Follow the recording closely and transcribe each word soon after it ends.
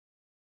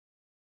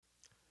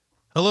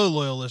Hello,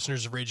 loyal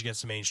listeners of Rage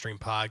Against the Mainstream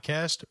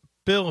podcast.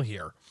 Bill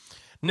here.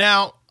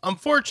 Now,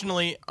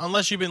 unfortunately,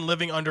 unless you've been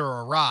living under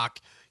a rock,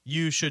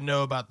 you should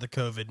know about the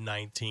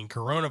COVID-19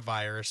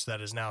 coronavirus that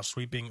is now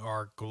sweeping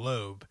our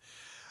globe.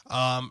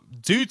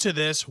 Due to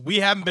this, we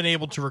haven't been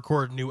able to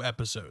record new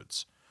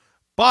episodes.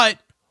 But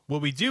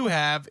what we do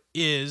have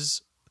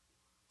is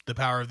the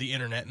power of the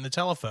internet and the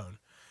telephone.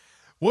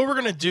 What we're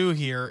going to do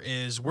here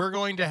is we're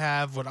going to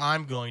have what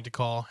I'm going to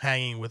call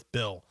Hanging with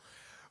Bill,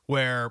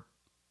 where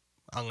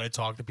I'm going to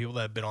talk to people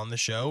that have been on the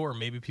show or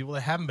maybe people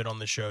that haven't been on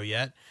the show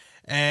yet.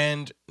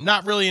 And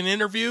not really an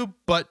interview,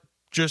 but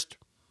just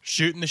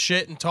shooting the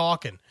shit and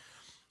talking.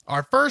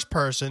 Our first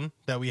person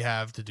that we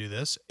have to do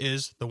this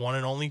is the one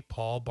and only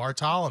Paul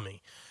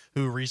Bartolome,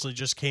 who recently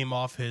just came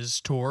off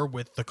his tour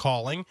with The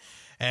Calling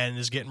and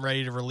is getting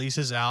ready to release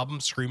his album,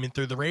 Screaming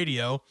Through the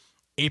Radio,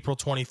 April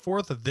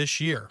 24th of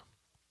this year.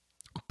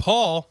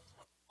 Paul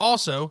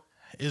also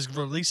is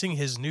releasing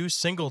his new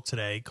single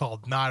today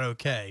called Not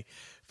Okay,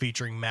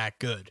 featuring Matt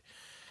Good.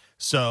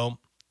 So,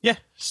 yeah,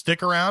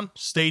 stick around,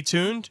 stay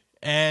tuned,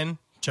 and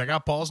check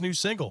out Paul's new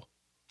single.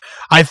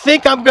 I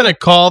think I'm gonna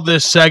call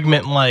this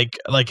segment like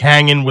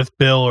Hanging with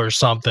Bill or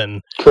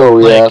something.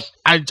 Cool, yeah.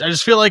 I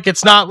just feel like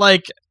it's not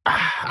like,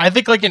 I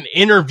think like an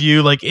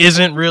interview like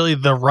isn't really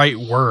the right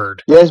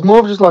word. Yeah, it's more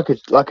of just like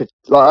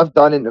I've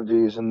done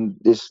interviews and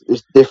it's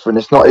different.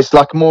 It's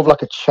like more of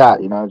like a chat,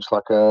 just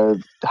like a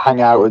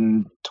hang out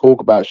and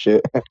talk about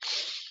shit.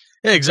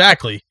 Yeah,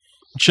 exactly.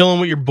 Chilling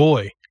with your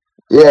boy.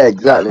 Yeah,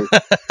 exactly.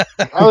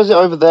 How is it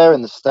over there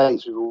in the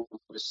States with all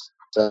this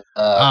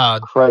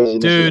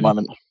craziness at the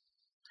moment?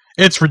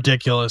 It's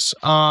ridiculous.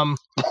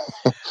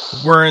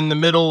 We're in the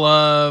middle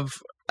of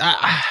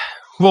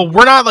well,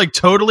 we're not like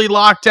totally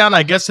locked down.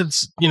 I guess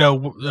it's,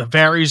 it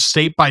varies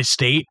state by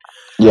state.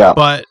 Yeah.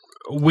 But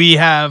we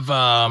have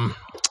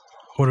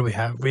what do we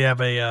have? We have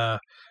a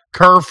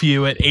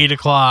curfew at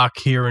 8:00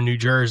 here in New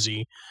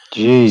Jersey.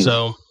 Jeez.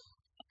 So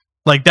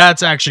like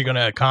that's actually going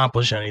to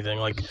accomplish anything.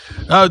 Like,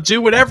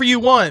 do whatever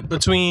you want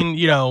between,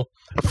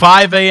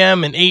 5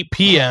 a.m. and 8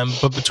 p.m.,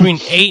 but between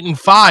 8 and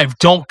 5,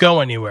 don't go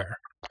anywhere.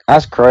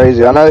 That's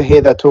crazy. I know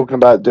here they're talking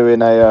about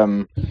doing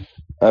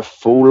a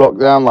full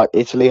lockdown like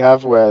Italy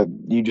have, where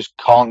you just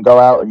can't go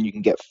out and you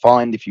can get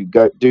fined if you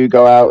do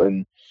go out.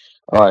 And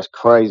it's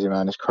crazy,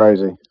 man. It's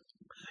crazy.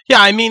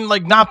 Yeah, I mean,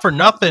 like, not for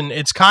nothing.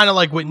 It's kind of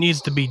like what needs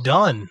to be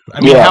done.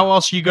 I mean, How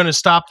else are you going to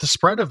stop the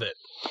spread of it?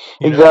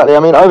 Exactly. I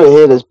mean, over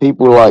here, there's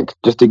people like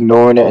just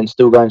ignoring it and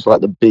still going to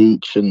like the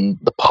beach and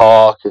the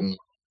park. And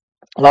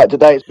like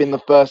today, it's been the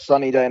first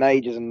sunny day in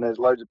ages, and there's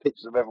loads of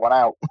pictures of everyone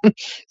out.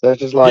 So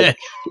it's just like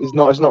it's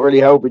not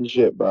really helping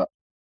shit. But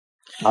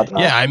I don't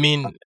know. Yeah, I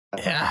mean,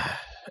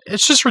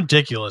 it's just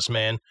ridiculous,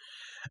 man.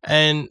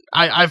 And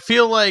I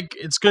feel like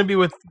it's going to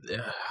be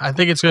I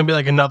think it's going to be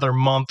like another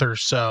month or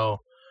so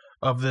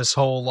of this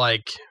whole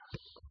like,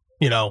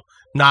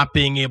 not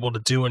being able to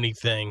do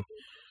anything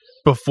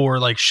before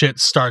like shit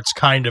starts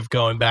kind of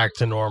going back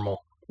to normal.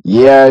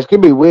 Yeah, it's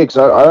gonna be weird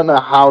because I don't know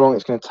how long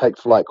it's gonna take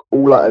for like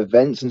all like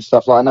events and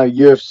stuff. Like I know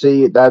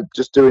UFC, they're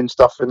just doing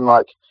stuff in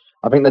like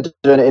I think they're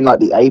doing it in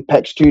like the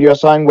Apex studio or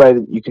something where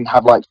you can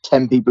have like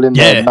 10 people in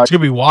there. Yeah, it's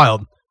gonna be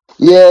wild.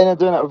 Yeah, and they're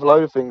doing that with a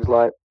load of things.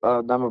 Like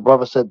my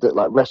brother said that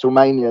like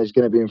WrestleMania is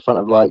gonna be in front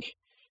of like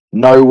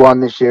no one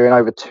this year in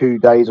over 2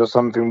 days or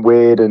something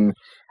weird, and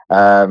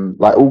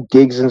like all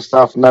gigs and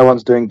stuff. No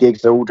one's doing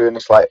gigs. They're all doing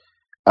this like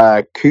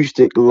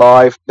acoustic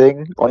live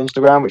thing on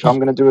Instagram, which I'm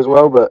gonna do as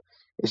well, but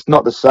it's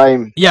not the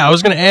same. Yeah, I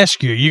was going to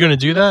ask you. Are you going to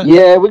do that?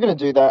 Yeah, we're going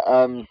to do that.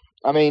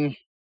 I mean,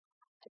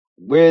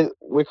 we're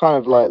kind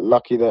of like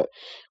lucky that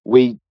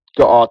we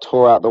got our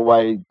tour out the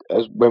way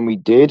as when we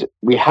did.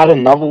 We had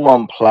another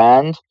one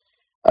planned,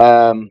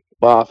 but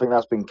I think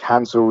that's been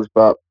cancelled.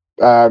 But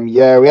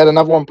yeah, we had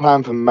another one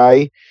planned for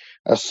May,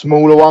 a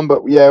smaller one.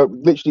 But yeah,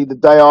 literally the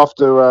day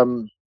after.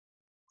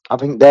 I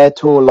think their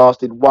tour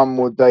lasted one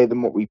more day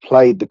than what we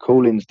played. The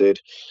Call-Ins did.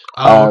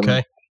 Oh,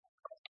 okay.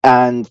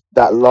 And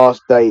that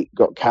last date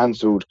got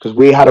cancelled because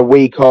we had a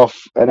week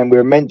off and then we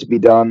were meant to be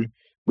done.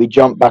 We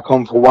jumped back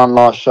on for one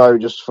last show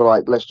just for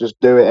like, let's just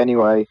do it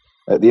anyway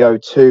at the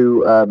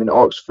O2 in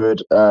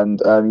Oxford.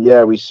 And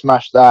yeah, we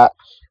smashed that.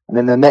 And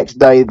then the next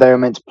day they were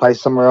meant to play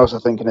somewhere else, I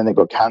think, and then they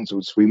got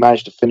cancelled. So we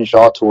managed to finish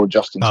our tour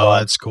just in time. Oh,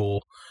 that's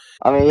cool.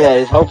 I mean, yeah,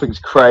 this whole thing's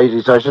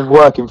crazy. So it's just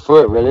working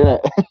through it, really,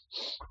 isn't it?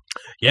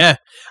 Yeah.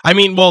 I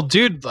mean, well,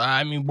 dude,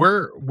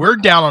 we're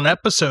down on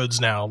episodes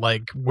now.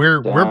 Like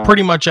we're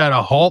pretty much at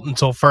a halt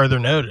until further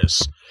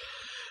notice.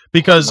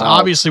 Because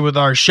obviously with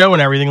our show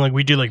and everything, like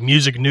we do like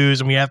music news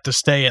and we have to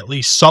stay at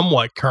least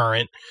somewhat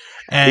current.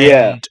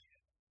 And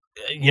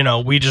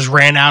we just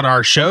ran out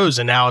our shows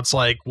and now it's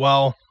like,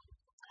 well,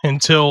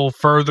 until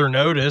further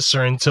notice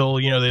or until,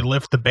 they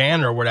lift the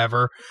ban or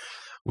whatever,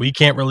 we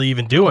can't really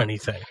even do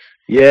anything.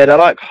 Yeah, they're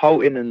like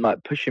halting and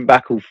like pushing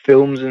back all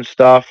films and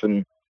stuff,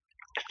 and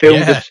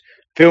films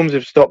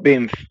have stopped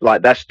being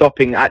like they're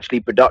stopping actually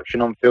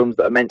production on films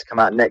that are meant to come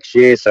out next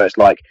year. So it's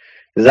like,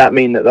 does that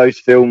mean that those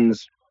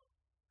films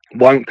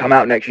won't come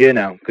out next year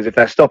now, because if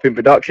they're stopping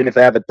production, if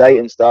they have a date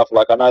and stuff,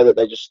 like I know that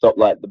they just stopped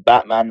like the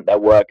Batman that they're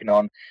working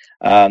on,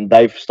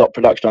 they've stopped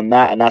production on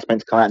that, and that's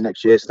meant to come out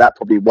next year, so that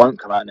probably won't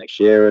come out next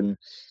year. And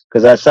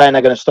because they're saying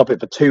they're going to stop it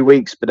for 2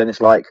 weeks, but then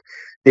it's like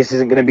this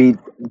isn't going to be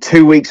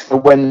 2 weeks for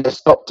when they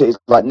stopped it. It's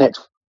like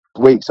next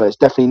week, so it's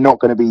definitely not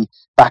going to be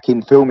back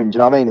in filming. Do you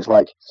know what I mean? It's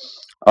like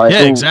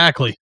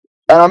exactly.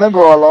 And I remember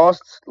our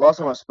last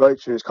time I spoke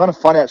to you, it was kind of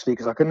funny actually,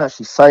 because I couldn't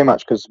actually say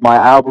much because my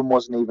album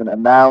wasn't even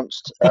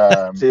announced.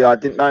 See, I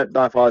didn't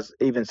know if I was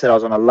even said I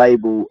was on a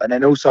label, and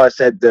then also I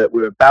said that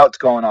we were about to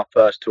go on our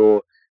first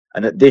tour,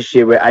 and that this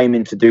year we're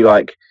aiming to do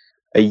like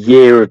a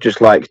year of just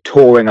like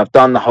touring. I've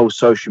done the whole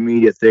social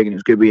media thing, and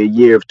it's going to be a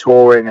year of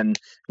touring. And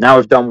now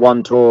we've done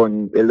one tour,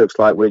 and it looks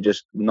like we're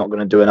just not going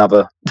to do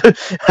another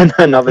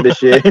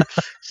this year.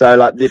 So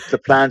like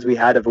the plans we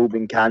had have all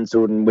been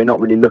cancelled, and we're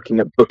not really looking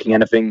at booking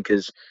anything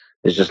because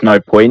there's just no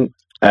point.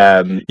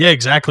 Yeah,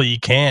 exactly. You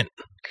can't.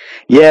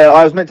 Yeah,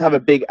 I was meant to have a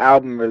big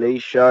album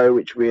release show,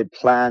 which we had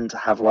planned to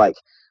have like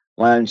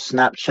my own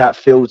Snapchat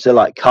filter,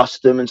 like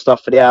custom and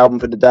stuff for the album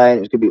for the day, and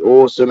it was going to be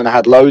awesome. And I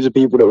had loads of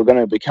people that were going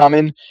to be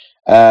coming,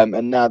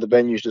 and now the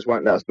venues just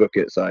won't let us book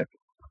it. So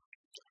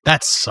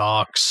that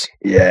sucks.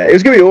 Yeah, it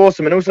was going to be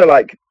awesome, and also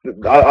like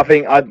I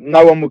think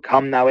no one would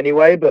come now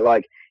anyway, but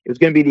like it was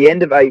going to be the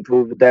end of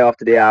April, the day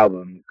after the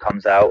album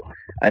comes out.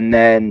 And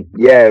then,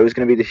 yeah, it was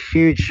going to be this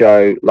huge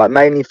show, like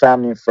mainly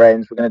family and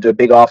friends. We're going to do a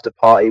big after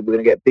party. We're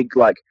going to get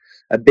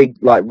a big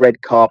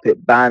red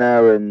carpet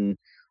banner, and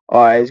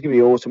it's going to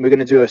be awesome. We're going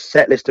to do a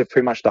set list of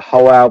pretty much the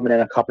whole album and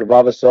then a couple of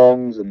other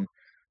songs and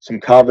some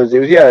covers. It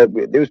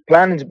was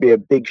planning to be a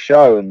big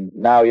show, and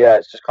now,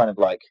 it's just kind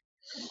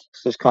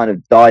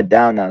of died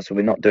down now. So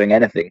we're not doing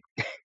anything.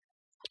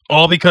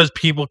 All because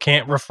people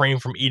can't refrain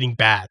from eating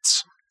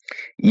bats.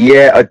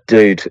 Yeah,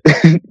 dude.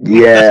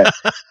 Yeah.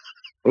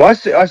 Well, I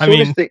saw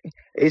this thing.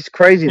 It's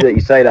crazy that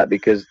you say that,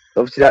 because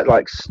obviously that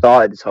like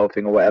started this whole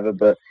thing or whatever,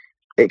 but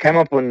it came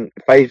up on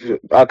Facebook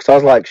because I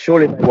was like,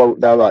 surely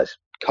they'll like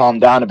calm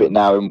down a bit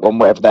now on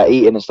whatever they're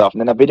eating and stuff.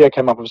 And then a video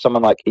came up of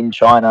someone like in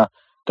China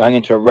going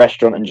into a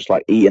restaurant and just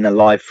like eating a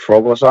live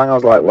frog or something. I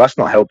was like, well, that's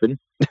not helping.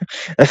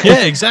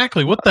 Yeah,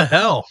 exactly. What the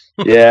hell?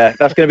 Yeah,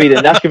 that's gonna be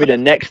the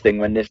next thing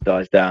when this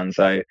dies down.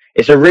 So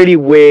it's a really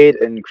weird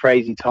and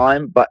crazy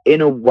time, but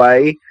in a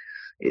way,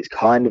 it's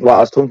kind of like I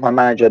was talking to my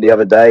manager the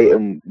other day,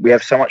 and we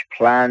have so much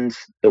planned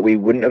that we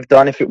wouldn't have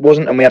done if it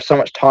wasn't, and we have so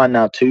much time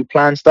now to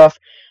plan stuff.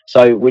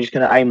 So we're just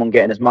going to aim on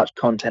getting as much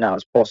content out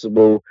as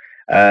possible.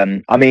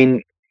 I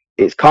mean,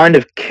 it's kind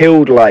of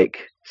killed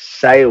like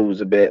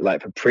sales a bit,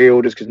 like for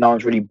pre-orders, because no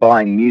one's really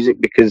buying music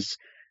because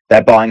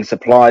they're buying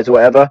supplies or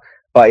whatever.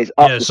 But it's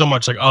up so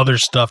much like other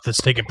stuff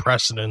that's taking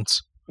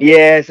precedence.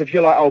 Yeah, so if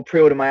you're like, oh,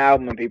 pre-order my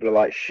album, and people are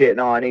like, shit,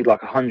 no, I need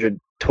like 100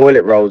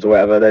 toilet rolls or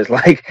whatever. There's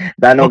like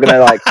they're not gonna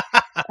like.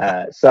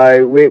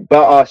 But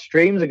our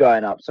streams are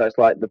going up, so it's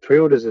like the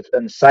pre-orders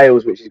and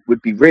sales, which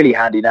would be really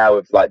handy now,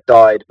 have like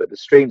died, but the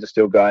streams are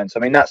still going. So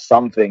I mean, that's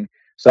something.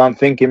 So I'm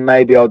thinking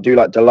maybe I'll do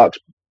like deluxe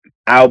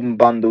album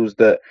bundles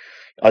that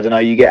I don't know.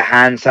 You get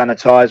hand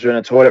sanitizer and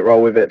a toilet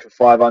roll with it for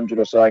 500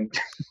 or something.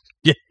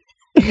 Yeah.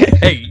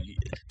 Hey,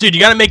 dude,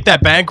 you got to make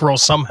that bankroll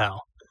somehow.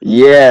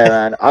 Yeah,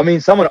 man. I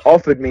mean, someone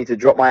offered me to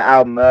drop my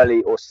album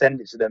early or send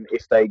it to them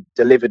if they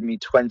delivered me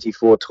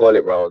 24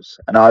 toilet rolls.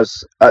 And I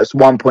was at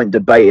one point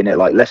debating it,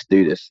 like, let's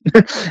do this.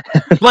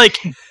 Like,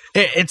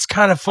 it's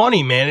kind of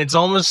funny, man. It's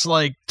almost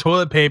like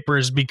toilet paper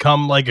has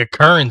become like a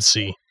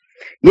currency.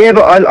 Yeah,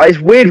 but it's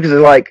weird because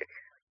it's like,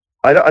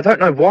 I don't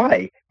know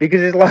why.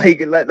 Because it's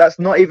like that's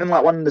not even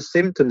like one of the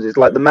symptoms. It's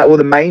like all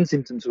the main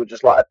symptoms were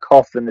just like a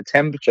cough and the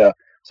temperature.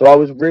 So I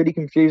was really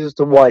confused as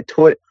to why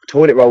toilet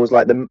roll was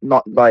like the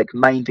not like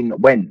main thing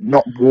that went,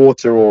 not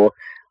water or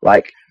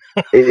like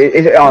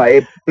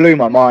it blew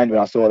my mind when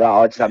I saw that.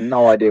 I just have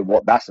no idea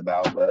what that's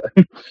about. But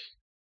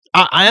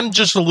I am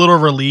just a little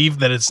relieved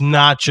that it's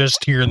not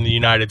just here in the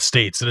United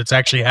States, that it's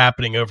actually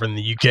happening over in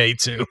the UK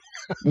too.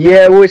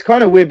 Yeah, well, it's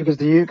kind of weird because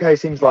the UK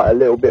seems like a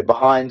little bit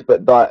behind,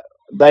 but like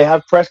they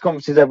have press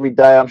conferences every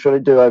day. I'm sure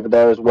they do over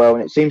there as well,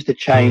 and it seems to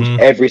change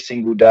every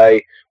single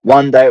day.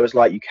 One day it was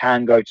like you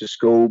can go to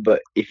school,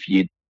 but if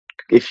you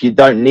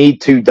don't need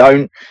to,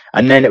 don't.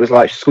 And then it was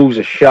like schools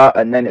are shut,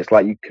 and then it's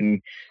like you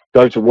can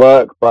go to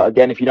work, but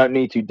again, if you don't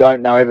need to,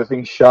 don't. Now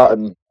everything's shut,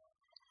 and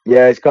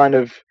yeah, it's kind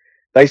of.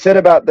 They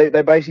said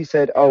they basically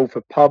said, oh,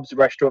 for pubs,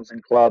 restaurants,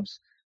 and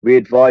clubs, we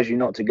advise you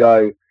not to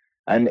go.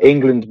 And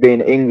England being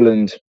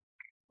England,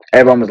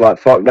 everyone was like,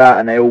 fuck that,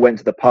 and they all went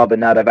to the pub,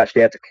 and now they've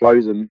actually had to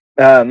close them.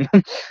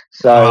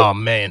 Oh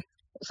man.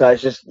 So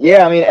it's just,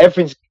 yeah, I mean,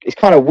 it's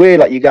kind of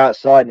weird. Like you go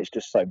outside and it's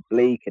just so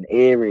bleak and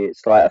eerie.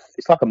 It's like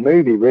a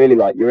movie, really.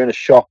 Like you're in a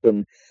shop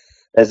and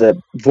there's a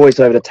voice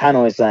over the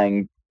tannoy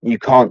saying, you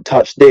can't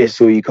touch this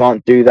or you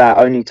can't do that.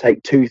 Only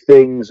take 2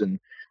 things. And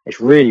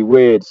it's really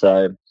weird.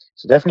 So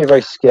it's definitely a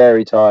very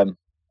scary time.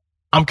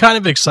 I'm kind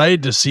of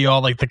excited to see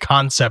all like the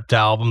concept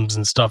albums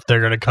and stuff that are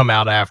going to come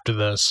out after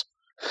this.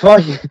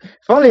 Funny,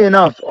 funny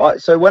enough,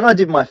 so when I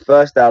did my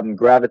first album,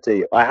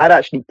 Gravity, I had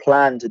actually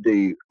planned to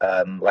do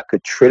like a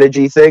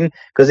trilogy thing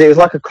because it was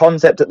like a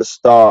concept at the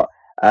start,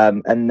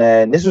 and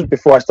then this was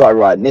before I started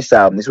writing this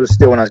album. This was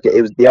still when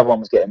it was the other one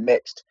was getting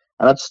mixed,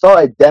 and I'd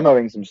started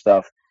demoing some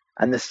stuff.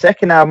 And the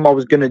second album I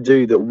was gonna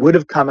do that would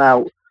have come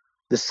out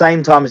the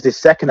same time as this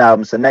second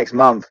album, so next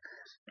month,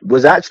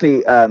 was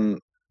actually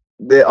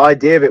the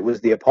idea of it was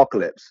the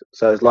apocalypse.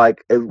 So it's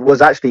like it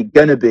was actually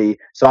gonna be.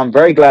 So I'm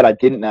very glad I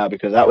didn't now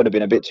because that would have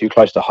been a bit too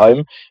close to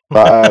home.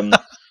 But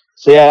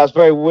so yeah, that's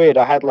very weird.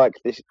 I had like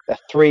a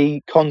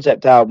 3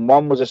 concept album.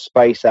 One was a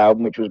space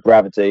album, which was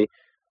Gravity.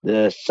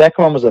 The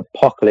second one was an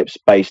apocalypse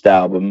based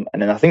album,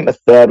 and then I think the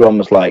third one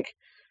was like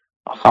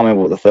I can't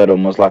remember what the third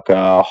one was, like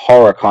a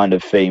horror kind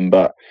of theme.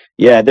 But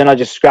yeah, then I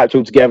just scrapped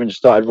all together and just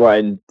started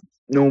writing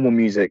normal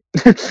music.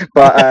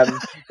 But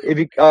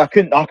I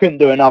couldn't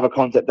do another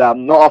concept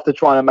album, not after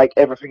trying to make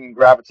everything in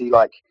Gravity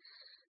like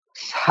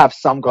have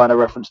some kind of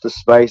reference to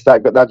space.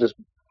 That just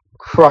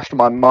crushed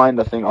my mind,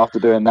 I think, after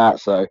doing that.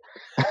 So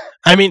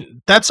I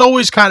mean, that's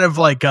always kind of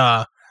like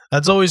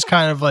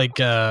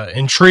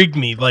intrigued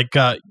me. Like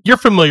you're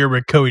familiar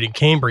with Coheed and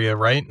Cambria,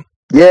 right?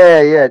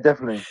 yeah,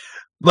 definitely.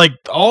 Like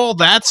all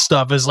that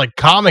stuff is like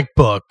comic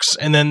books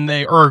and then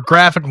or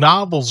graphic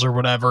novels or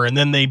whatever, and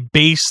then they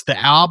base the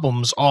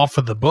albums off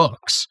of the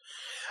books.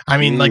 I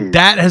mean, like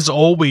that has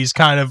always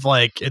kind of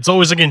like, it's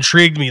always like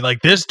intrigued me.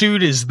 Like this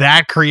dude is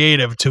that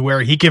creative to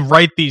where he can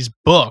write these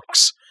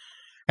books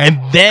and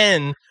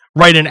then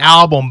write an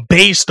album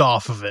based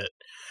off of it.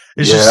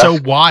 It's just so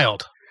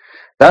wild.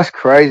 That's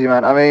crazy,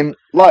 man. I mean,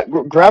 like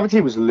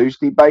Gravity was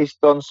loosely based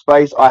on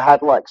space. I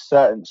had like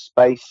certain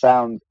space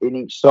sounds in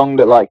each song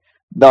that like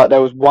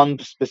there was one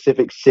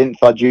specific synth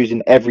I'd use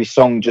in every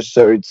song just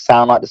so it would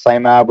sound like the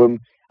same album.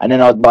 And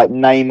then I'd like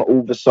name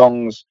all the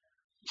songs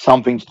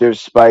something to do with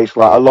space.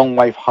 Like A Long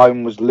Way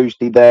Home was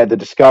loosely there. The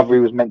Discovery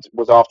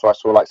was after I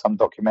saw like some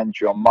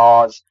documentary on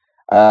Mars.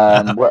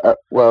 What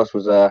else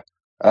was there?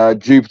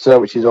 Jupiter,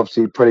 which is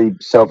obviously pretty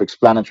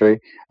self-explanatory.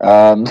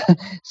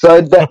 So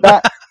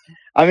that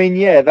I mean,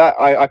 yeah, that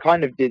I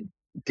kind of did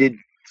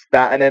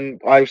that, and then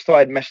I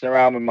started messing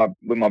around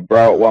with my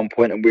bro at one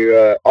point, and we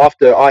were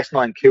after Ice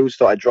Nine Kills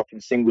started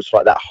dropping singles for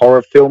like that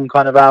horror film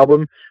kind of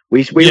album.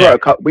 We wrote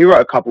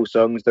a couple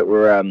songs that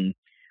were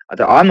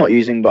I'm not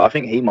using, but I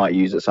think he might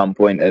use at some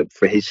point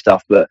for his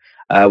stuff. But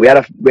we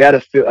had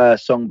a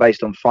song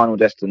based on Final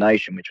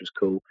Destination, which was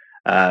cool.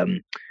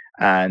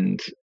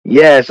 And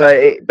yeah,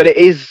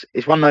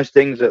 it's one of those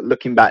things that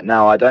looking back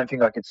now, I don't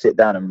think I could sit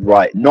down and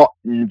not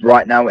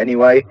right now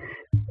anyway,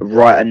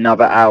 write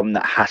another album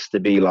that has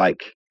to be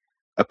like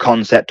a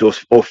concept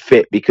or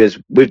fit, because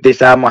with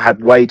this album I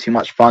had way too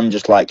much fun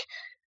just like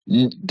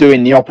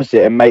doing the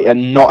opposite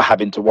and not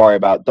having to worry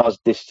about does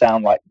this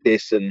sound like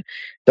this and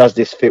does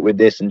this fit with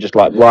this, and just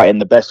like writing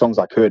the best songs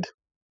I could.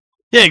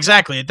 Yeah,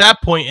 exactly. At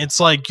that point, it's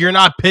like you're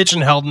not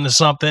pigeonholed into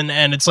something,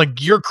 and it's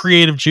like your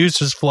creative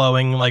juice is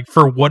flowing like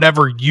for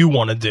whatever you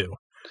want to do.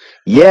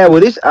 Yeah, well,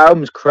 this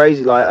album's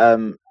crazy. Like,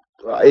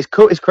 it's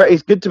cool. It's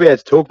good to be able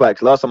to talk about it.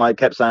 'Cause last time I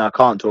kept saying I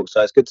can't talk,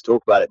 so it's good to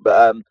talk about it.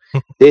 But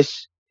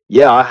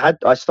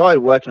I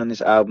started working on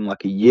this album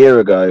like a year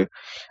ago,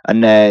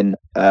 and then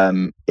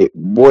it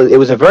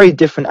was a very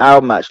different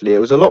album actually. It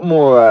was a lot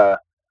more.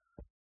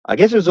 I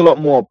guess it was a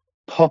lot more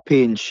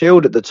poppy and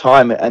chilled at the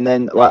time, and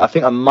then like I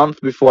think a month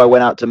before I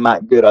went out to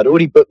Matt Good, I'd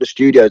already booked the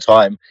studio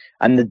time,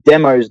 and the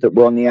demos that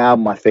were on the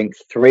album, I think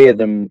 3 of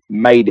them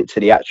made it to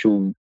the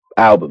actual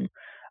album.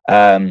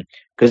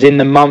 Because in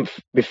the month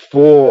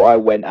before I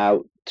went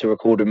out to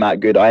record with Matt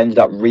Good, I ended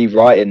up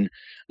rewriting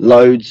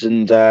loads,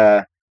 and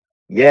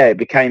it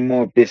became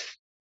more of this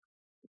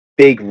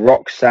big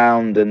rock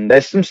sound, and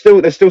there's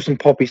still some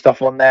poppy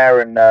stuff on there,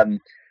 and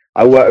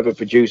I work with a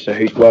producer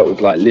who's worked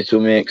with like Little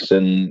Mix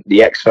and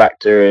The X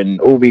Factor and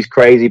all these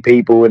crazy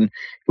people, and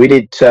we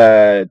did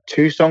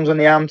 2 songs on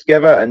the album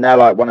together, and they're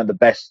like one of the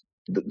best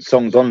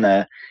songs on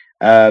there.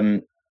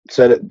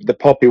 So the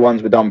poppy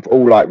ones were done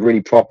all like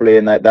really properly,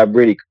 and they're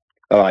really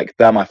like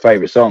they're my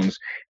favorite songs.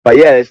 But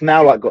yeah, it's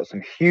now like got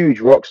some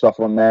huge rock stuff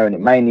on there, and it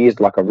mainly is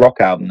like a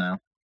rock album now.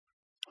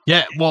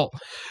 Yeah, well,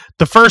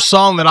 the first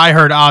song that I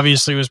heard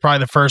obviously was probably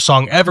the first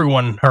song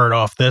everyone heard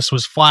off this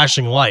was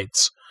Flashing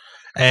Lights.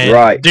 And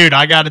right. Dude,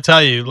 I got to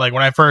tell you, like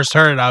when I first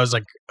heard it, I was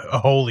like,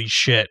 holy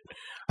shit.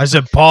 I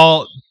said,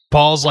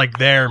 Paul's like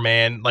there,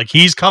 man. Like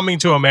he's coming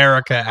to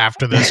America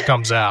after this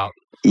comes out.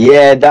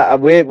 Yeah, that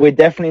we're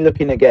definitely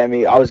looking at getting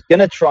me. I was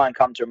gonna try and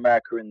come to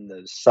America in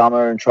the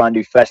summer and try and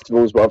do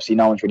festivals, but obviously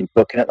no one's really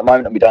booking at the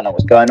moment, and we don't know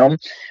what's going on.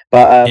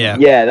 But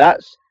yeah,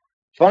 that's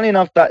funny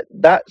enough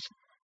that's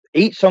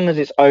each song has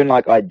its own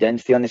like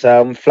identity on this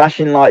album.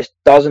 Flashing Lights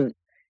doesn't,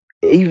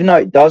 even though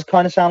it does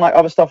kind of sound like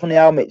other stuff on the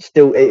album, it's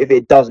still, if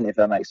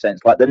that makes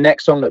sense. Like the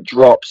next song that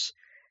drops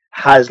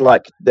has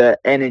like the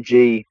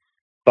energy,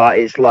 but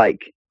it's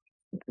like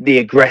the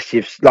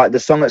aggressive, like the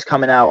song that's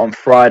coming out on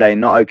Friday,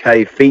 Not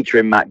Okay,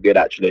 featuring Matt Good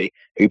actually,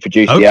 who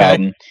produced the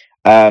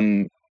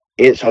album.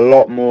 It's a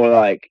lot more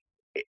like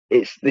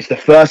it's the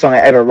first song I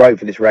ever wrote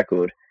for this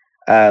record,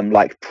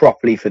 like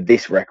properly for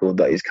this record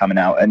that is coming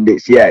out, and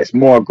it's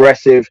more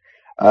aggressive.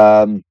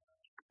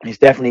 It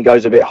definitely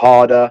goes a bit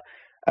harder.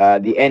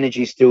 The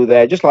energy's still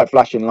there, just like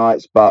Flashing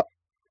Lights, but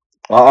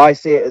I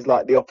see it as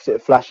like the opposite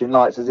of Flashing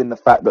Lights, as in the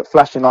fact that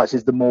Flashing Lights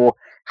is the more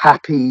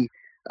happy.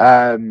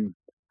 It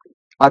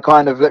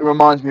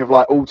reminds me of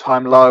like All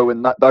Time Low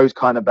and those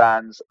kind of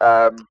bands.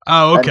 Oh,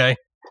 okay.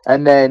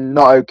 And then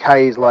Not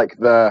Okay is like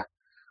I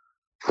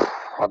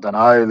don't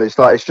know.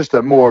 It's just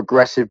a more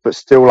aggressive but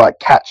still like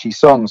catchy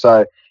song.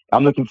 So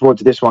I'm looking forward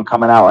to this one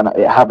coming out and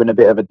it having a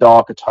bit of a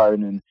darker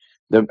tone,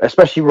 and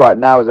especially right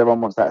now as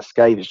everyone wants that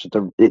escape.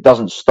 It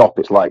doesn't stop.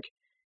 It's like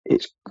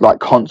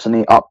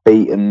constantly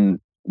upbeat, and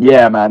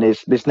yeah, man.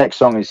 This next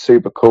song is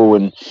super cool,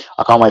 and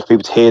I can't wait for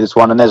people to hear this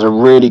one. And there's a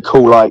really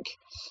cool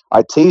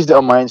I teased it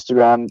on my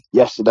Instagram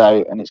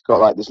yesterday, and it's got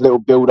like this little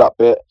build-up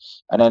bit,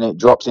 and then it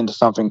drops into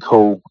something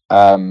cool.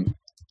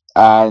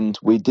 And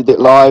we did it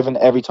live, and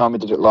every time we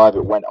did it live,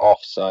 it went off.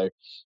 So,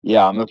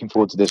 yeah, I'm looking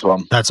forward to this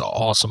one. That's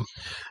awesome.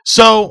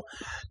 So,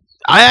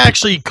 I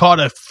actually caught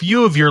a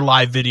few of your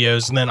live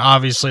videos, and then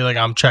obviously, like,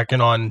 I'm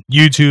checking on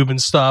YouTube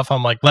and stuff.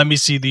 I'm like, let me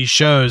see these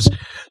shows.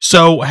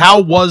 So,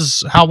 how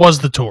was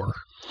the tour?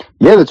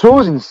 Yeah, the tour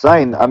was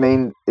insane. I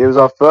mean, it was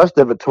our first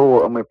ever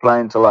tour, and we're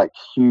playing to like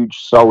huge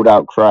sold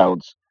out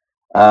crowds.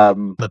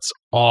 That's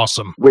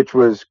awesome. Which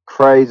was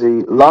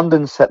crazy.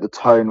 London set the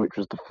tone, which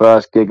was the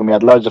first gig, and we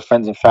had loads of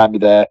friends and family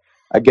there.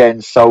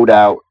 Again, sold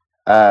out.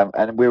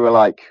 And we were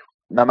like,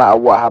 no matter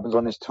what happens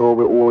on this tour,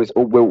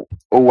 we'll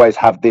always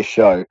have this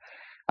show.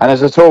 And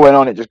as the tour went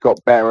on, it just got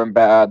better and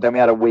better. Then we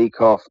had a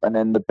week off, and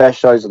then the best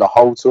shows of the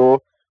whole tour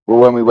were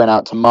when we went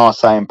out to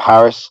Marseille and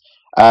Paris.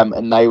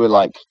 And they were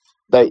like,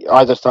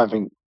 I just don't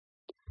think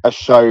a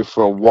show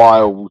for a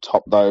while will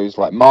top those.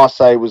 Like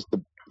Marseille was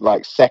the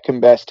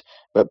second best,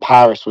 but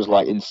Paris was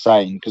like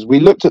insane because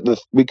we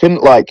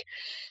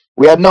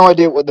had no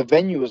idea what the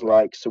venue was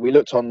like, so we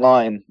looked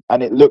online,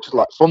 and it looked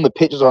like from the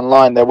pictures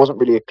online there wasn't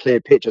really a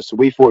clear picture, so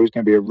we thought it was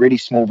going to be a really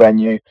small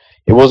venue.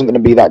 It wasn't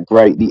going to be that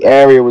great. The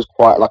area was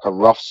quite like a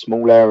rough,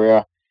 small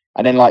area,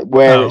 and then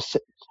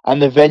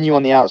and the venue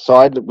on the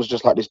outside was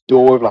just like this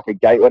door with like a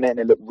gate on it, and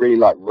it looked really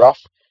like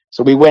rough.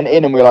 So we went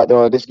in and we were like,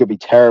 oh, this is going to be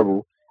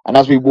terrible. And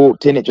as we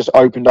walked in, it just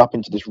opened up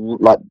into this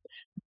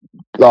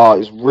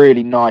this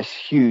really nice,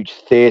 huge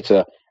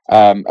theatre.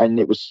 And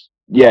it was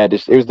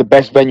it was the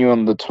best venue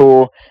on the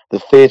tour. The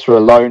theatre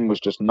alone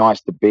was just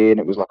nice to be in.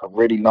 It was like a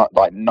really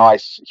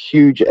nice,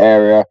 huge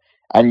area.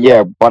 And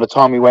yeah, by the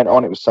time we went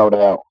on, it was sold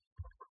out.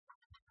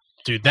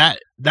 Dude,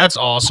 that's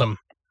awesome.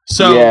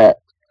 So yeah.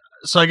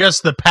 So I guess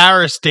the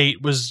Paris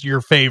date was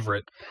your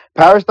favorite.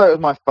 Paris date was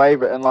my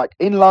favorite, and like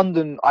in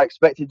London, I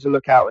expected to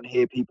look out and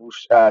hear people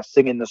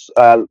singing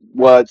the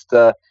words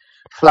to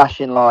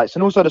Flashing Lights,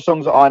 and also the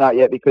songs that aren't out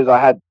yet, because I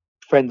had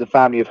friends and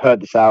family who've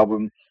heard this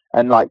album,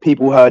 and like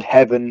people heard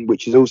Heaven,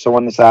 which is also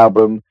on this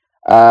album,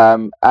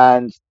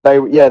 and they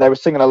were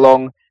singing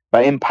along.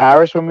 But in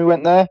Paris, when we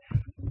went there,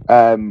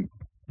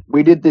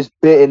 we did this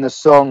bit in the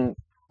song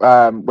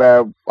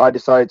where I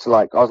decided to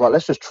I was like,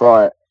 let's just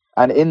try it.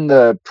 And in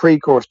the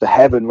pre-chorus to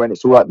Heaven, when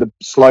it's all like the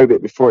slow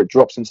bit before it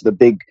drops into the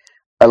big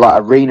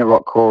arena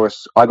rock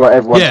chorus, I got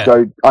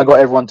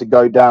everyone to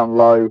go down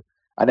low,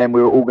 and then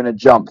we were all going to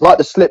jump like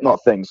the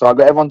Slipknot thing. So I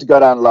got everyone to go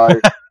down low.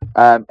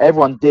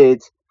 Everyone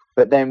did,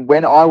 but then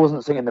when I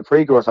wasn't singing the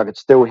pre-chorus, I could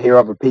still hear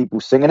other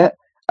people singing it.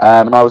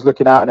 And I was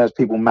looking out, and there was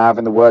people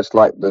mouthing the words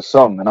like the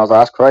song, and I was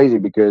like, that's crazy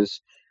because.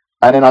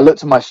 And then I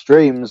looked at my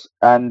streams,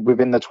 and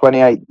within the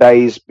 28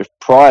 days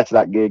prior to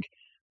that gig,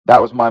 that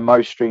was my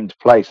most streamed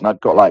place, and I'd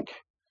got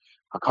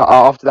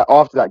after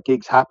that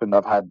gigs happened,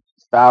 I've had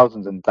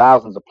thousands and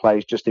thousands of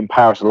plays just in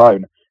Paris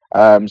alone.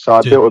 So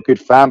I built a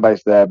good fan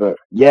base there. But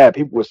yeah,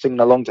 people were singing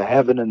along to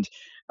Heaven, and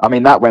I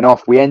mean that went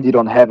off. We ended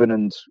on Heaven,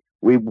 and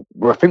I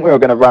think we were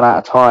going to run out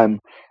of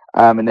time,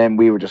 and then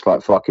we were just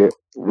like, fuck it,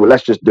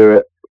 let's just do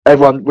it.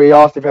 We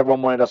asked if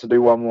everyone wanted us to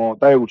do one more.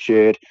 They all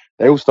cheered.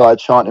 They all started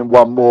chanting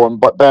one more.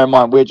 But bear in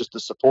mind, we're just a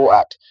support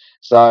act.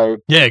 So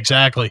yeah,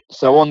 exactly.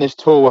 So on this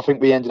tour, I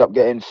think we ended up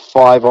getting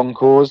 5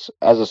 encores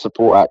as a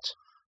support act.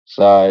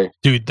 So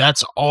dude,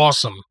 that's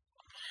awesome.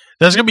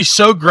 That's gonna be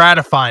so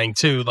gratifying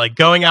too. Like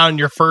going out on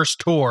your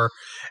first tour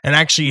and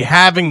actually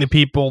having the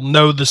people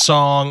know the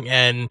song,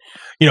 and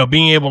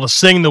being able to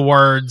sing the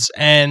words,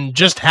 and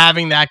just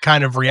having that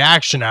kind of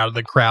reaction out of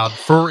the crowd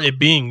for it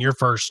being your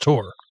first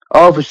tour.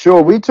 Oh, for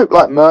sure. We took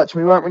merch.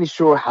 We weren't really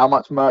sure how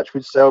much merch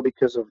we'd sell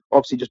because of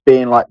obviously just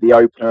being like the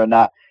opener and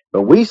that.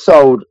 But we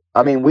sold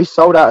out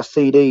of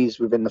CDs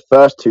within the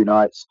first 2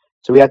 nights.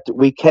 So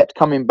we kept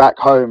coming back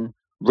home,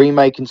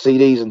 remaking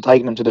CDs and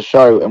taking them to the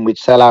show, and we'd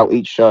sell out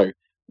each show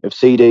of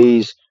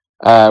CDs.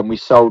 We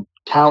sold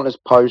countless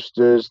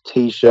posters,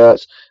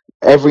 T-shirts.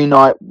 Every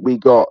night we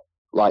got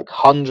like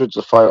hundreds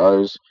of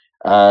photos.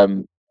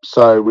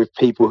 So with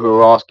people who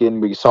were asking,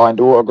 we signed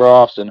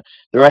autographs, and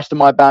the rest of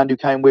my band who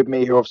came with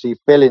me, who obviously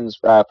fill-ins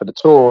for the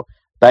tour,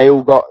 they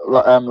all got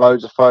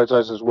loads of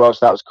photos as well.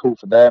 So that was cool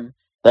for them.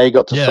 They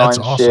got to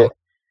sign shit.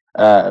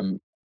 But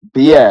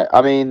yeah,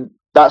 I mean,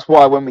 that's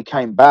why when we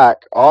came back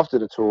after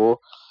the tour,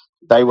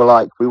 they were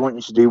like, we want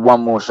you to do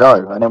one more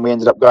show. And then we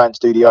ended up going to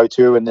do the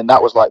O2, and then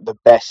that was like the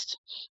best,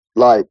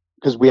 like,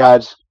 because we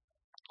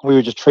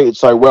were just treated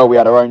so well. We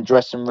had our own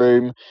dressing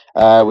room,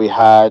 we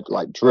had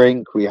like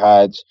drink, we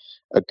had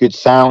a good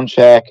sound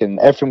check, and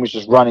everything was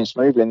just running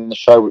smoothly. And then the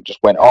show just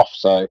went off.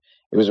 So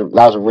that was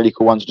a really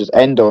cool one to just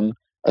end on,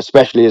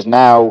 especially as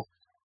now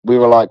we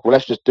were like, well,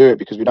 let's just do it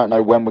because we don't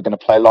know when we're going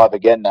to play live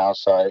again now.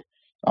 So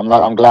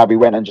I'm glad we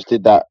went and just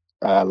did that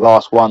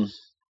last one.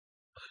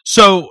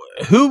 So,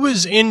 who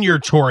was in your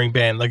touring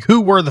band? Like,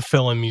 who were the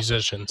fill-in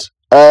musicians?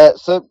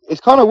 So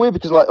it's kind of weird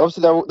because, like,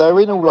 obviously they're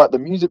in all like the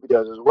music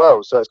videos as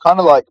well. So it's kind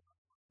of like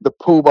the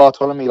Paul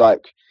Bartolome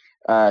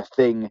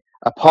thing.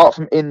 Apart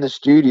from in the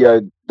studio,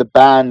 the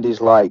band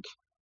is like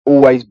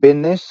always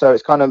been this. So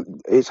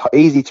it's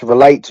easy to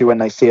relate to when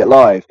they see it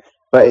live.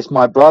 But it's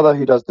my brother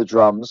who does the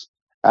drums,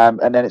 and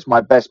then it's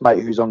my best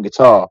mate who's on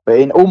guitar. But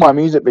in all my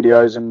music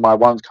videos and my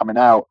ones coming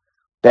out,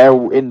 they're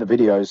all in the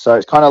videos. So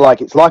it's kind of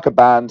like it's like a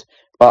band.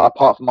 But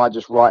apart from I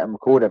just write and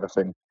record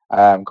everything,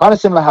 kind of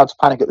similar how to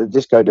Panic at the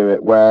Disco do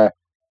it, where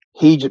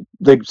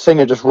the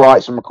singer just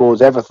writes and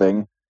records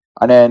everything,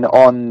 and then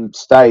on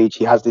stage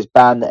he has this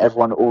band that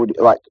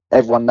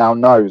everyone now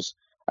knows.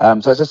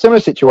 So it's a similar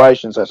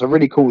situation. So it's a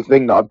really cool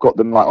thing that I've got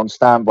them like on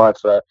standby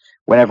for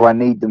whenever I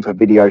need them for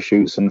video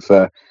shoots and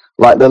for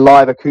like the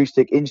live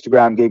acoustic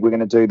Instagram gig we're going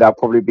to do. They'll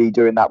probably be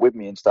doing that with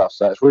me and stuff.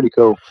 So it's really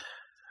cool.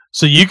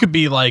 So you could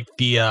be like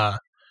the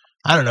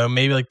I don't know,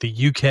 maybe like the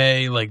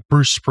UK, like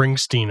Bruce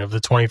Springsteen of the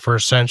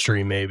 21st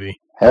century, maybe.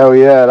 Hell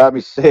yeah, that'd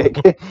be sick.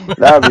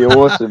 That'd be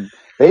awesome.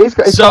 It's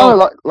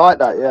kind of like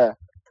that,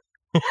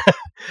 yeah.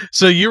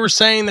 So you were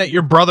saying that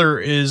your brother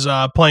is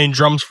playing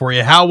drums for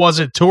you. How was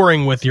it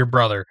touring with your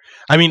brother?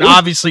 I mean,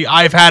 obviously,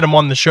 I've had him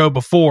on the show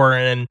before,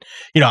 and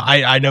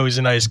I know he's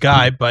a nice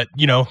guy, but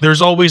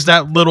there's always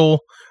that little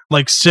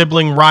like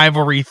sibling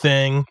rivalry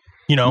thing.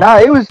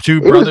 It was two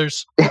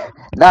brothers.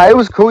 It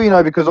was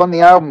cool, because on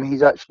the album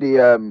he's actually,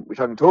 which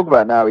I can talk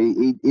about now.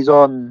 He's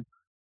on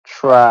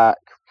track.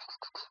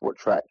 What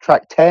track?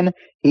 Track 10.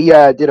 He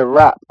did a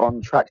rap on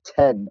track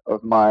 10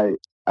 of my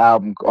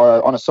album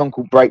on a song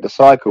called "Break the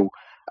Cycle."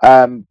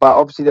 But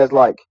obviously, there's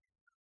like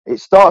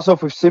it starts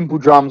off with simple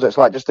drums. It's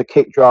like just a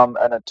kick drum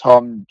and a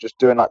tom just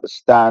doing like the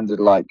standard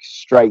like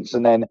straights,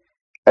 and then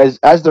as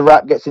the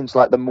rap gets into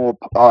like the more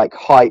like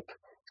hype,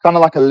 it's kind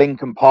of like a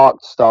Linkin Park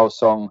style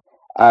song.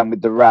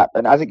 With the rap,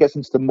 and as it gets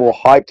into the more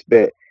hyped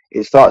bit,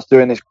 it starts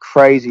doing this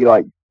crazy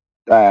like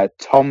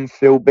tom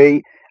fill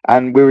beat,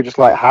 and we were just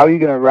like, how are you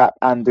going to rap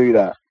and do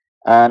that?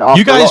 And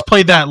you guys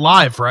played that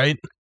live, right?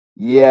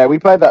 Yeah, we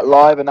played that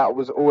live, and that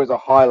was always a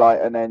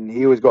highlight. And then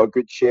he always got a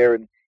good cheer,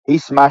 and he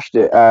smashed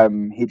it.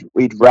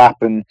 He'd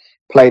rap and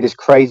play this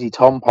crazy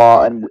tom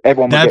part, and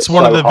everyone that's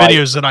one of the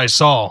videos that I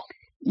saw.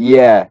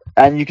 Yeah,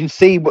 and you can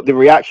see what the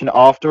reaction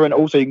after, and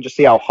also you can just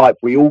see how hyped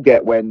we all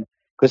get when.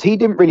 Because he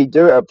didn't really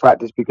do it at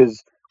practice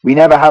because we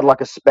never had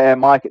like a spare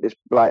mic at this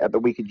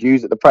that we could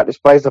use at the practice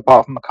place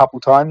apart from a couple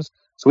times.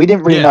 So we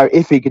didn't really know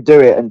if he could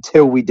do it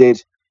until we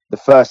did the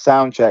first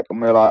sound check,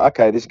 and we were like,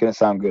 okay, this is going to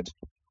sound good.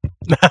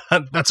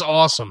 That's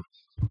awesome.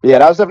 Yeah,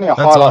 that was definitely a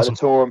highlight of the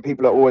tour, and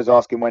people are always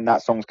asking when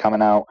that song's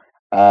coming out.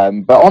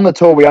 But on the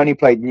tour, we only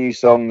played new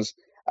songs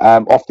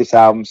off this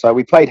album. So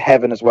we played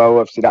Heaven as well.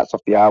 Obviously, that's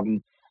off the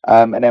album.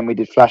 And then we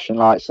did Flashing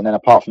Lights, and then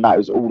apart from that, it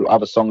was all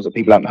other songs that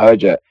people haven't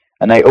heard yet.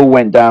 And they all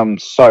went down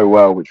so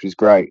well, which was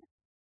great.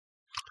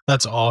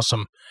 That's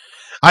awesome.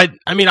 I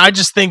mean, I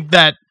just think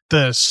that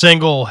the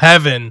single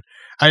Heaven,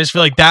 I just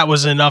feel like that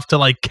was enough to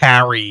like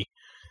carry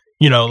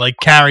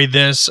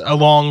this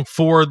along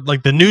for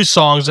like the new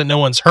songs that no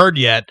one's heard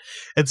yet.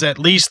 It's at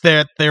least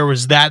that there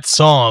was that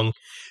song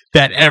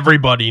that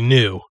everybody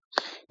knew.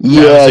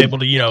 Yeah, I was able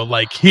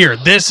to, here,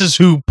 this is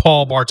who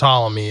Paul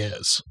Bartolome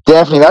is.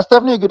 Definitely. That's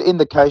definitely a good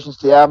indication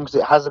to the album because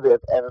it has a bit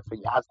of everything.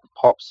 It has the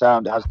pop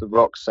sound, it has the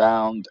rock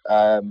sound,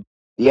 the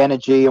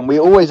energy, and we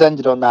always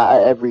ended on that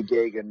at every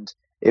gig, and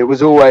it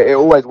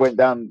always went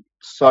down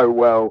so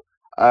well,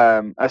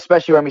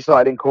 especially when we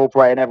started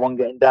incorporating everyone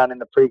getting down in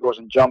the pre-chorus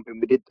and jumping.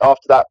 We did,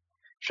 after that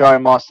show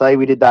in Marseille,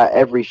 we did that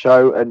every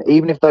show, and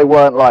even if they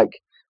weren't like,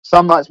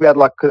 some nights we had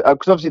like,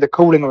 because obviously the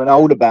Calling are an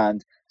older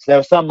band, so there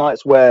were some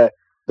nights where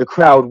the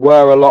crowd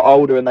were a lot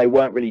older and they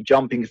weren't really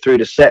jumping through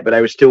the set, but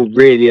they were still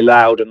really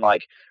loud and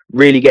like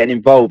really getting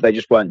involved. They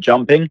just weren't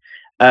jumping.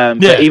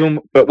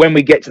 But when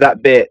we get to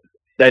that bit,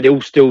 they'd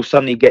all still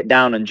suddenly get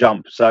down and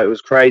jump. So it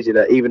was crazy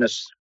that even a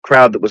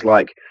crowd that was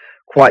like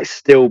quite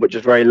still but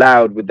just very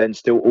loud would then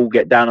still all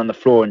get down on the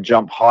floor and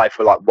jump high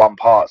for like one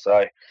part.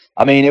 So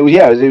I mean, it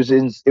was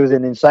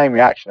an insane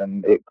reaction,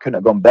 and it couldn't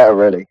have gone better,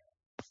 really.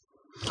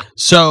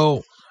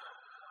 So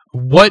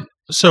what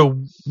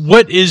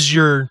is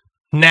your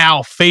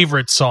now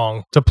favorite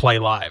song to play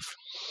live?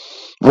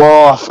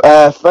 Well,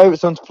 favorite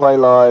song to play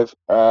live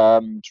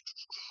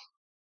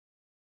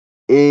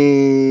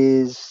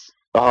is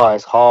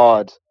it's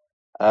hard.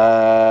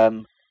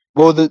 Well,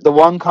 the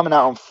one coming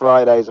out on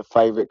Friday is a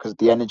favorite because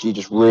the energy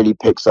just really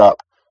picks up.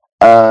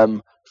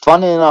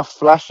 Funny enough,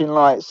 Flashing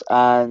Lights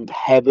and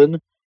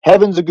Heaven.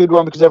 Heaven's a good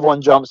one because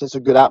everyone jumps. It's a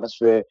good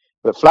atmosphere.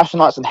 But Flashing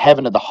Lights and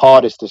Heaven are the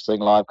hardest to sing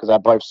live because they're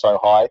both so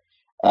high.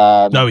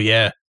 Oh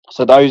yeah.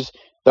 So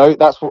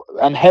that's what,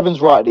 and Heaven's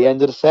right at the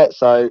end of the set,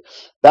 so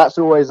that's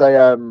always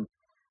a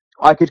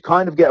I could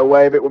kind of get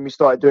away with it when we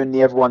started doing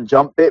the Everyone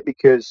Jump bit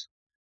because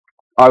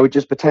I would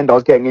just pretend I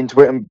was getting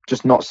into it and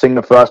just not sing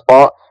the first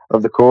part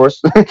of the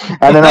chorus,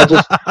 and then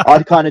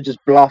I'd kind of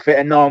just bluff it,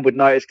 and no one would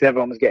notice because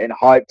everyone was getting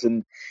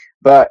hyped.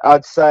 But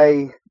I'd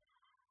say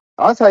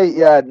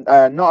yeah,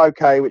 Not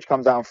Okay, which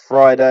comes out on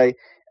Friday,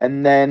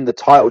 and then the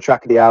title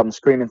track of the album,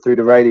 Screaming Through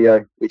the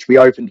Radio, which we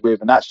opened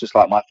with, and that's just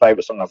like my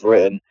favorite song I've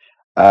written.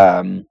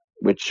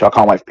 Which I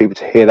can't wait for people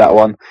to hear that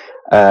one.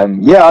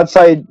 Yeah, I'd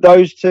say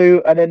those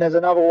two, and then there's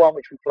another one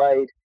which we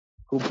played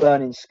called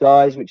Burning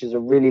Skies, which is a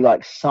really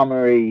like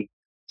summery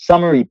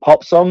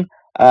pop song,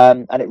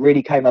 and it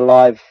really came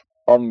alive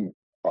on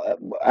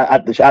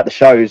at the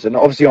shows, and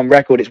obviously on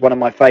record it's one of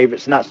my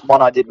favorites, and that's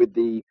one I did with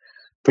the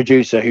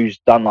producer who's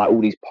done like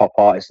all these pop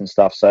artists and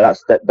stuff. So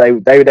they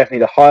were definitely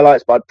the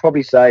highlights, but I'd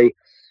probably say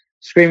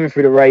Screaming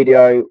Through the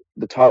Radio,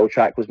 the title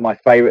track, was my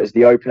favorite as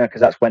the opener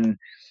because that's when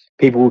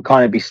people would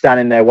kind of be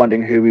standing there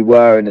wondering who we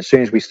were, and as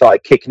soon as we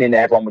started kicking in,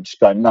 everyone would just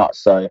go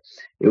nuts. So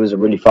it was a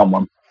really fun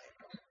one.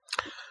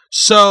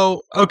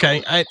 So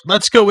okay,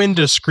 let's go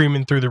into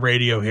Screaming Through the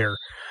Radio here.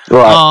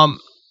 Right.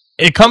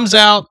 It comes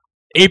out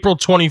April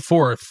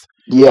 24th.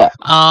 Yeah.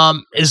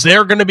 Is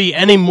there going to be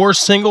any more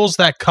singles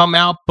that come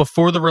out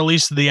before the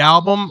release of the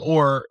album,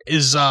 or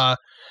is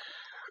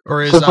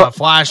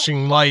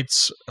Flashing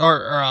Lights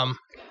or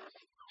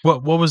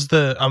what was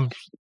the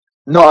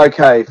Not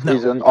Okay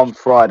is on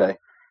Friday.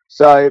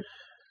 So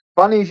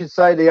funny you should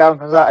say the album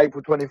comes out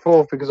April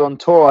 24th because on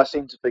tour I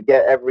seem to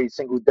forget every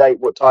single date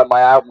what time my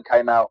album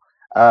came out.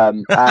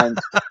 And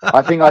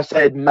I think I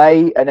said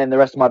May, and then the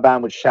rest of my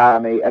band would shout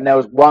at me. And there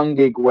was one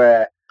gig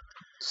where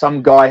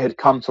some guy had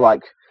come to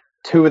like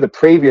 2 of the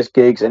previous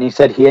gigs, and he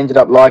said he ended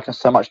up liking us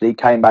so much that he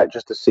came back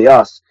just to see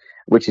us,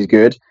 which is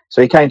good.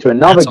 So he came to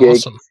another gig.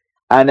 Awesome.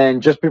 And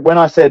then just when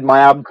I said my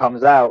album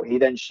comes out, he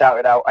then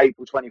shouted out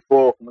April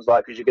 24th and was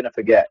like, because you're going to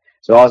forget.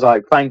 So I was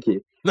like, thank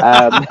you. So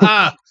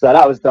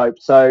that was dope.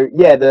 So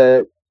yeah,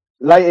 the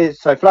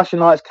latest, so Flashing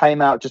Lights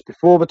came out just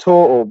before the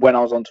tour or when I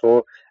was on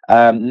tour.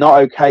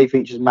 Not Okay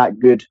features Matt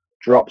Good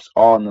drops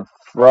on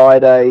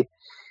Friday.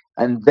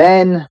 And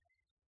then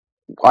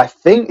I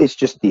think it's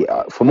just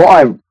from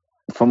what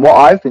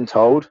I've been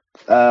told,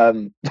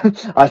 I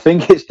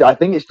think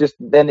it's just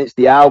then it's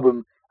the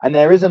album. And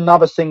there is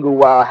another single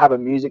where I have a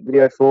music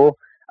video for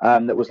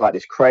that was like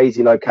this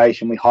crazy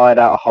location. We hired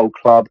out a whole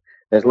club.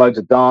 There's loads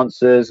of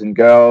dancers and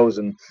girls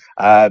and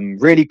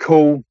really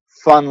cool,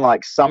 fun,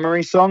 like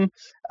summery song.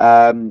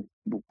 And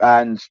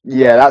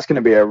yeah, that's going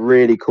to be a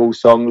really cool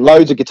song.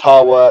 Loads of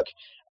guitar work.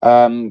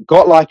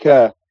 Got like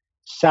a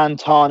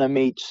Santana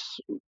meets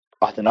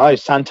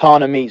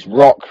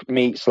rock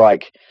meets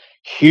like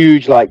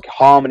huge like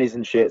harmonies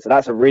and shit. So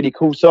that's a really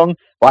cool song.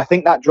 But I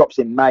think that drops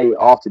in May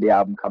after the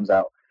album comes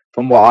out.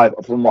 From what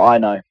I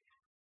know.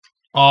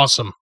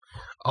 Awesome.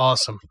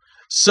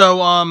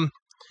 So,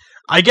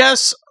 I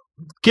guess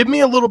give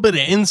me a little bit of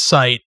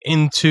insight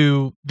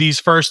into these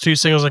first 2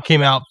 singles that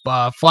came out,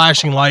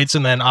 Flashing Lights,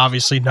 and then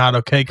obviously Not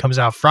Okay comes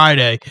out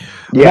Friday.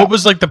 Yeah. What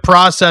was like the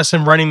process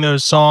in writing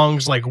those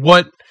songs? Like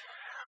what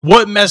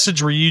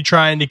message were you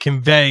trying to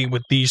convey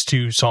with these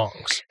 2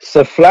 songs?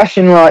 So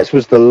Flashing Lights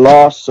was the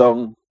last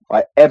song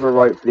I ever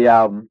wrote for the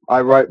album. I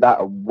wrote that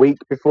a week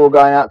before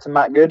going out to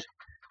Matt Good.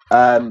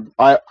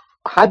 I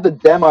had the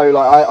demo,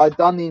 like I'd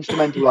done the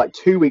instrumental like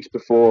 2 weeks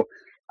before,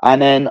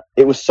 and then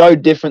it was so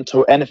different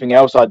to anything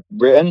else I'd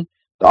written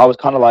that I was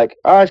kind of like,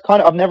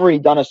 I've never really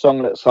done a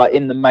song that's like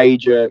in the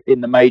major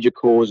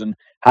chords and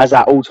has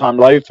that all-time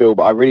low feel,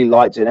 but I really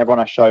liked it, and everyone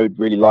I showed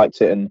really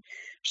liked it. And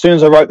as soon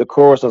as I wrote the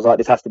chorus, I was like,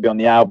 this has to be on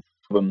the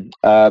album.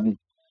 And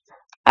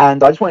I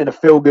just wanted a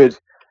feel good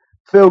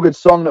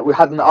song that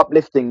had an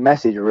uplifting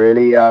message,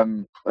 really.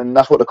 And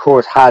that's what the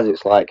chorus has.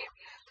 It's like,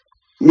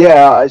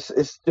 yeah,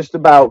 it's just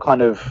about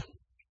kind of,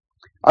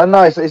 I don't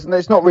know,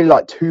 it's not really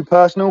like too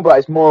personal, but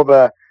it's more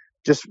of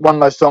just one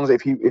of those songs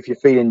that if you're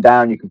feeling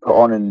down, you can put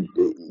on and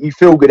you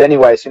feel good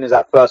anyway as soon as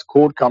that first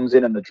chord comes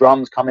in and the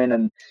drums come in,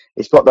 and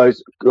it's got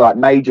those like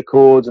major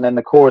chords, and then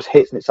the chorus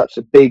hits, and it's such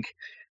a big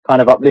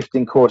kind of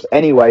uplifting chorus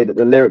anyway that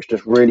the lyrics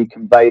just really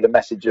convey the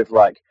message of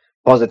like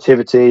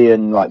positivity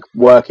and like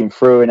working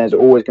through, and there's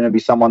always going to be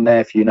someone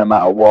there for you no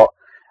matter what.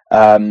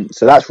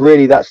 So that's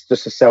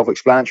just a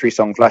self-explanatory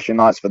song, Flashing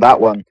Lights, for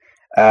that one.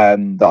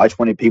 That I just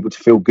wanted people to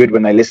feel good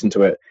when they listen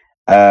to it.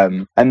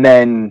 And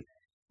then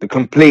the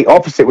complete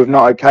opposite with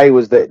Not Okay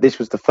was that this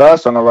was the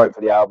first song I wrote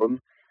for the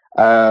album.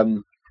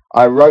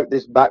 I wrote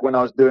this back when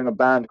I was doing a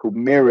band called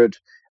Mirrored,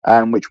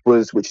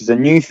 which is a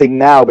new thing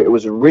now, but it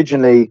was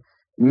originally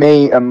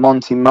me and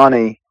Monty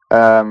Money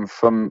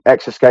from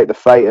Escape the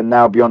Fate and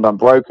Now Beyond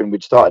Unbroken.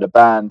 We'd started a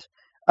band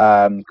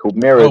called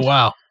Mirrored.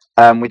 Oh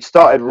wow! We'd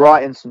started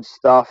writing some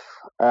stuff,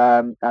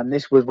 and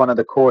this was one of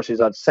the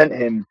choruses I'd sent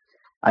him,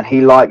 and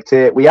he liked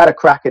it. We had a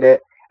crack at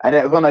it, and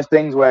it was one of those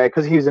things where,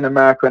 because he was in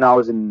America and I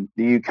was in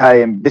the UK,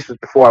 and this was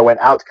before I went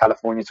out to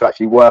California to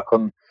actually work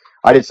on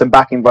I did some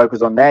backing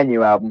vocals on their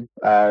new album,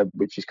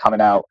 which is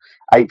coming out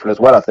April as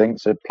well, I think.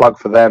 So plug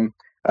for them.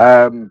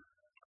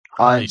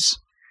 Nice.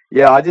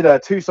 I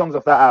did 2 songs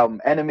off that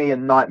album, Enemy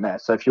and Nightmare.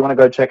 So if you want to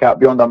go check out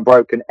Beyond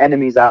Unbroken,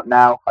 Enemy's out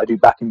now. I do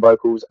backing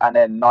vocals, and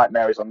then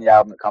Nightmare is on the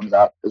album that comes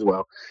out as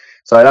well.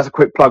 So that's a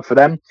quick plug for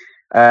them.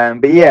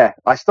 But yeah,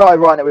 I started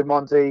writing it with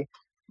Monty.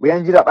 We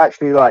ended up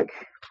actually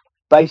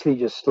basically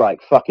just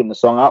fucking the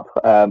song up,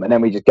 and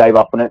then we just gave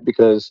up on it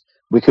because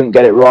we couldn't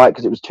get it right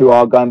because it was too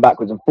hard going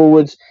backwards and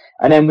forwards.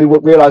 And then we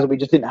realized that we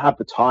just didn't have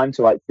the time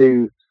to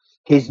do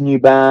his new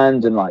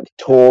band and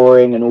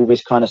touring and all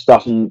this kind of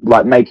stuff and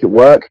make it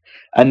work.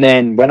 And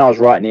then when I was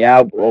writing the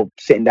album, or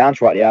sitting down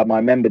to write the album, I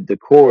remembered the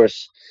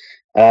chorus,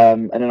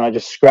 and then I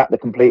just scrapped the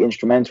complete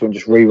instrumental and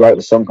just rewrote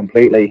the song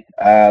completely,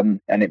 and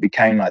it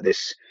became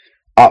this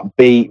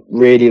upbeat,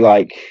 really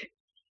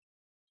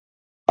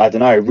I don't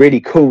know,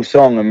 really cool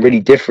song and really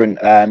different,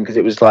 because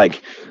it was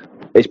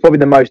it's probably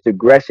the most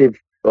aggressive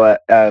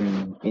but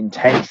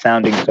intense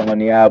sounding song on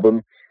the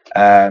album.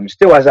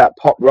 Still has that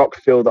pop rock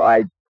feel that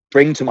I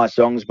bring to my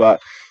songs,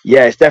 but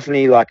yeah, it's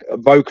definitely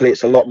vocally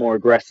it's a lot more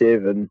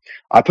aggressive, and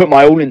I put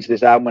my all into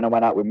this album when I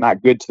went out with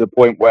Matt Good, to the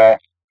point where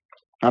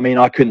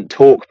I couldn't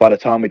talk by the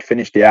time we'd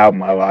finished the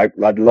album.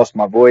 I'd lost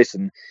my voice,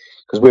 and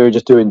because we were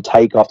just doing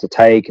take after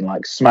take and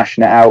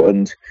smashing it out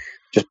and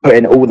just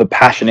putting all the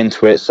passion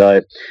into it.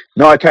 So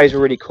Not Okay is a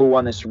really cool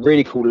one. There's some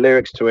really cool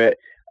lyrics to it.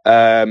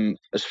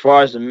 As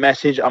far as the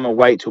message, I'm gonna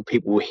wait till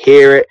people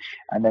hear it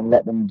and then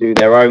let them do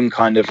their own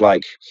kind of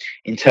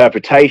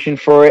interpretation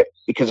for it,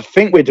 because I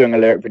think we're doing a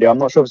lyric video. I'm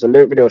not sure if it's a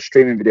lyric video or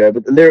streaming video,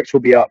 but the lyrics will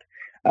be up,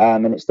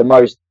 and it's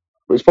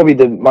probably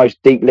the most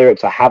deep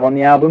lyrics I have on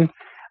the album,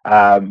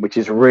 which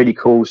is a really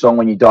cool song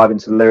when you dive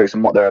into the lyrics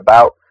and what they're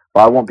about.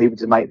 But I want people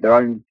to make their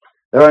own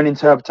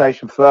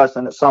interpretation first,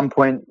 and at some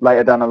point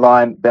later down the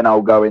line, then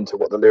I'll go into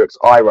what the lyrics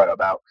I wrote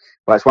about.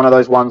 But it's one of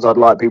those ones I'd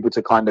like people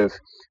to kind of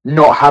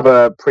not have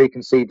a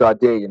preconceived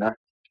idea, you know?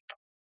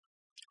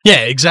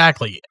 Yeah,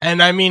 exactly.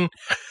 And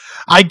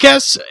I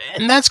guess,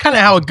 and that's kind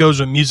of how it goes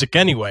with music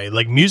anyway.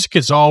 Music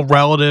is all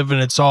relative,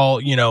 and it's all,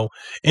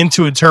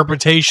 into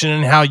interpretation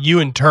and how you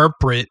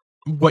interpret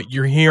what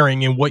you're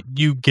hearing and what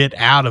you get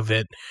out of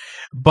it.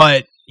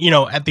 But,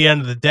 at the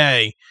end of the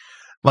day,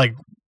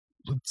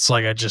 it's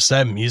like I just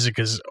said, music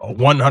is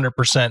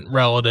 100%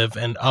 relative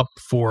and up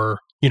for,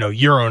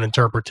 your own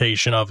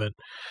interpretation of it.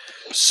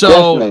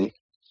 So Definitely.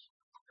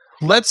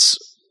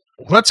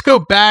 let's go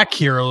back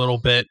here a little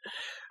bit.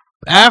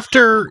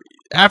 After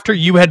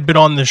you had been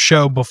on the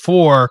show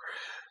before,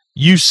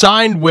 you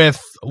signed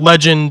with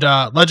Legend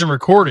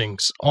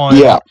Recordings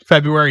on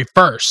February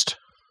 1st.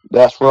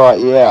 That's right.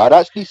 Yeah, I'd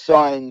actually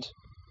signed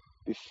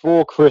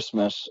before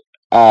Christmas,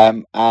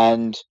 and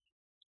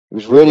it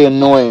was really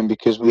annoying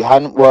because we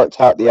hadn't worked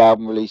out the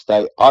album release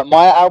date.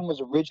 My album was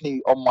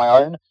originally on my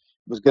own.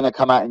 It was going to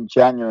come out in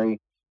January,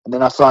 and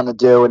then I signed the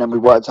deal, and then we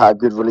worked out a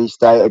good release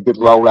date, a good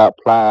rollout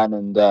plan,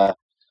 and but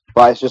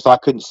it's just I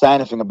couldn't say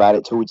anything about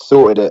it till we'd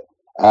sorted it.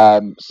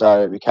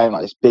 So it became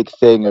this big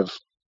thing of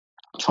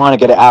trying to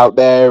get it out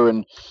there.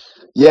 And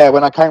yeah,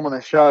 when I came on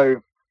the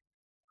show,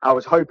 I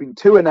was hoping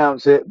to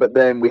announce it, but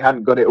then we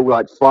hadn't got it all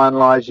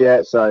finalized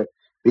yet. So,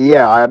 but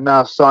yeah, I am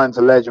now signed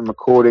to Legend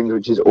Recordings,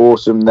 which is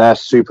awesome. They're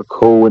super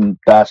cool and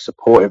they're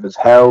supportive as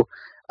hell.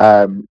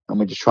 And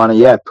we're just trying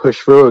to push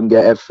through and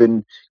get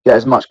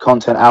as much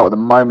content out at the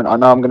moment. I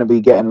know I'm going to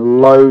be getting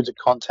loads of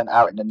content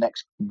out in the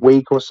next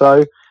week or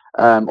so,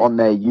 on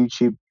their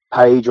YouTube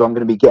page, or I'm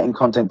going to be getting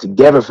content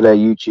together for their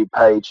YouTube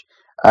page,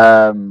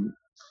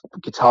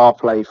 guitar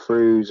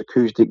playthroughs,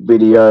 acoustic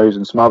videos,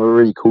 and some other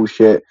really cool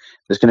shit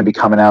that's going to be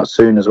coming out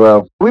soon as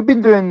well. We've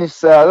been doing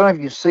this, I don't know if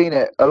you've seen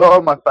it, a lot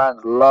of my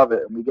fans love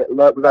it, and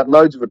we've had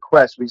loads of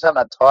requests. We just haven't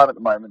had time at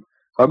the moment.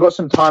 I've got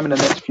some time in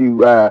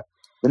the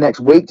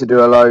next week to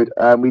do a load.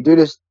 We do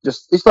this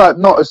it's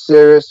not as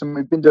serious, and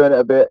we've been doing it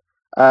a bit.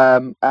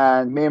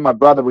 And me and my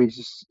brother, we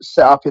just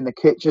set up in the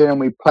kitchen and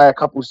we play a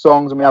couple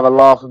songs and we have a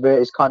laugh of it.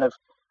 It's kind of,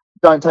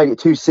 don't take it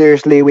too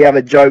seriously. We have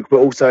a joke, but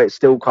also it's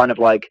still kind of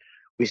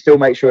we still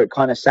make sure it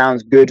kind of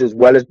sounds good as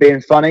well as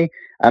being funny.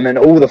 And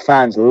all the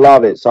fans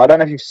love it. So I don't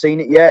know if you've seen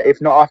it yet.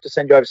 If not, I have to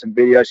send you over some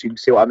videos so you can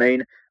see what I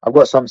mean. I've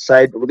got some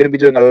saved, but we're going to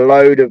be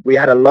doing we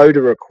had a load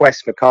of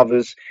requests for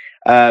covers.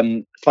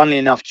 Funnily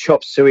enough,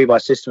 Chop Suey by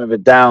System of a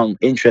Down,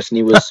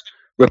 interestingly, was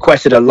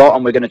requested a lot,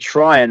 and we're going to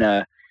try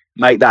and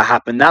make that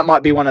happen. That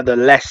might be one of the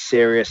less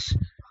serious,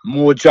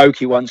 more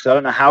jokey ones. So I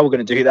don't know how we're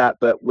going to do that,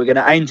 but we're going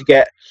to aim to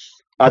get,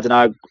 I don't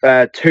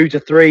know, two to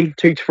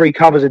three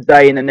covers a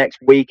day in the next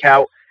week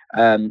out.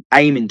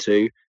 Aiming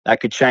to, that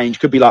could change,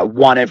 could be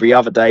one every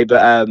other day,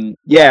 but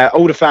yeah,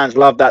 all the fans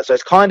love that, so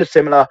it's kind of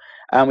similar,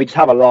 and we just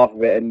have a laugh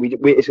of it. And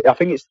I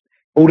think it's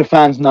all the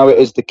fans know it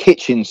as the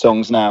kitchen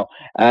songs now.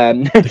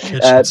 The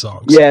kitchen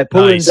songs, yeah,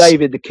 Paul nice. And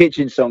David, the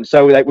kitchen songs.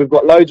 So we've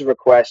got loads of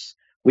requests.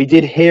 We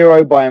did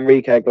Hero by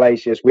Enrique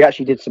Iglesias. We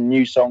actually did some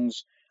new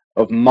songs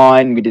of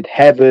mine. We did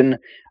Heaven.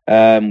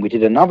 We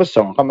did another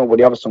song. I can't remember what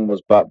the other song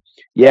was, but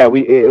yeah,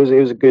 it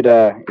was a good.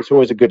 It's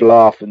always a good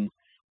laugh, and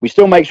we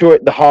still make sure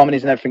the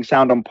harmonies and everything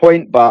sound on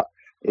point. But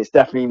it's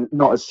definitely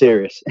not as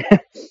serious.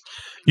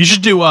 You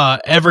should do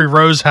Every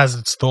Rose Has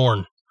Its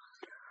Thorn.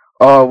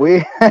 Oh,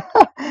 yeah,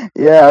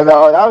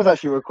 no, that was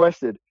actually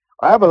requested.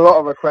 I have a lot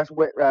of requests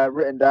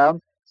written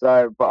down,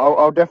 so but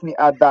I'll definitely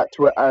add that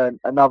to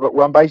another.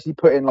 Well, I'm basically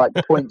putting like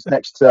points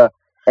next to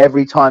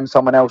every time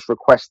someone else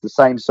requests the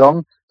same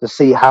song to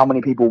see how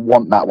many people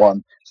want that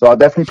one. So I'll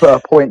definitely put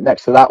a point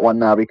next to that one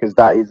now because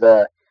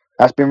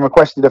that's been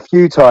requested a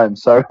few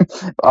times. So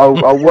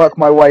I'll work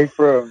my way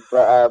through them.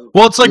 But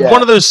well, it's like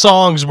one of those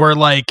songs where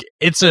like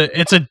it's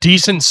a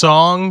decent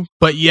song,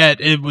 but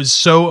yet it was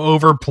so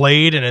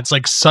overplayed, and it's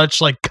like such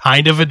like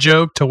kind of a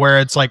joke to where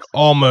it's like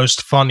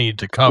almost funny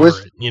to cover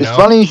it. You know, it's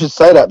funny you should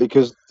say that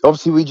because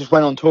obviously we just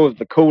went on tour with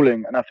The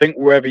Calling, and I think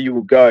Wherever You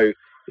Will Go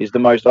is the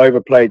most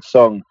overplayed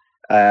song.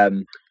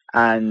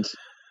 And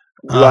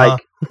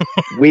like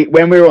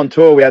when we were on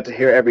tour, we had to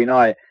hear it every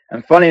night.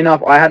 And funny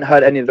enough, I hadn't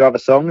heard any of their other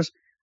songs,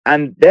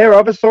 and their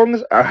other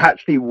songs are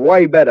actually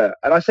way better.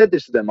 And I said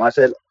this to them. I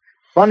said,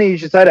 funny you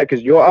should say that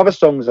because your other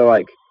songs are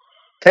like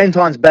 10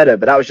 times better,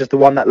 but that was just the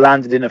one that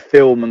landed in a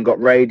film and got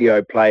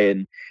radio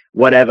playing,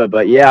 whatever.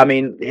 But yeah, I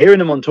mean, hearing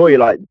them on tour, you're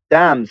like,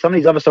 damn, some of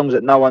these other songs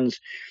that no one's,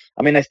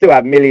 I mean, they still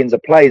have millions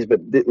of plays, but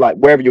like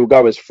Wherever You'll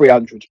Go is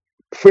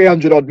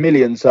 300 odd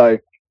million. So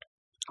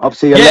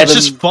obviously, 11, it's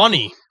just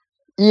funny.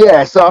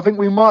 Yeah, so I think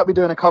we might be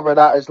doing a cover of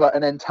that as like,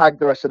 and then tag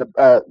the rest of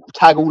the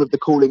tag all of The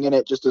Calling in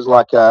it, just as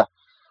like a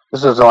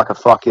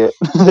fuck it.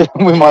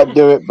 We might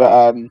do it,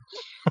 but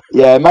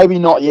yeah, maybe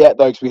not yet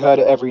though, because we heard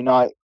it every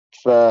night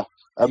for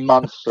a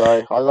month,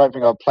 so I don't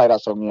think I'll play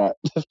that song yet.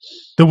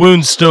 The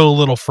wound's still a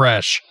little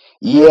fresh.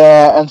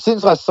 Yeah, and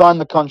since I signed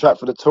the contract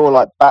for the tour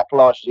like back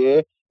last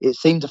year, it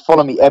seemed to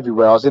follow me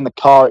everywhere. I was in the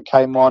car, it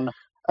came on.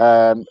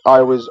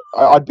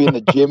 I'd be in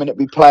the gym and it'd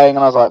be playing,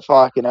 and I was like,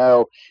 fucking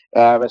hell.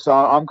 So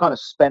I'm kind of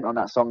spent on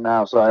that song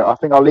now, so I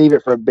think I'll leave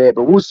it for a bit,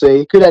 but we'll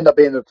see. It could end up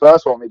being the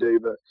first one we do,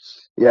 but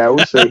yeah,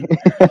 we'll see.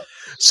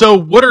 So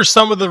what are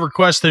some of the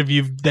requests that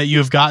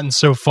you've gotten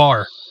so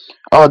far?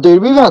 Oh,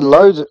 dude, we've had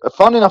loads.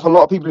 Fun enough, a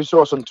lot of people who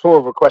saw us on tour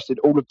have requested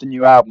all of the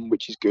new album,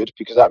 which is good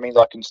because that means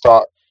I can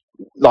start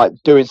like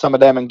doing some of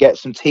them and get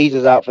some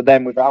teasers out for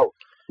them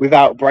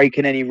without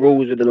breaking any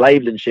rules with the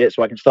label and shit.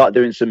 So I can start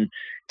doing some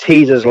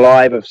teasers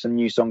live of some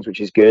new songs, which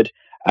is good.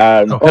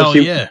 Hell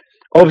yeah.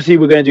 Obviously,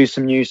 we're going to do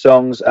some new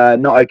songs.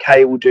 Not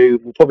Okay,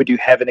 we'll probably do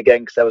Heaven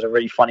again because there was a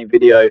really funny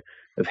video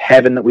of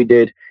Heaven that we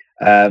did.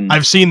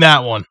 I've seen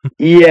that one.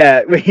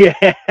 Yeah,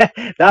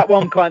 that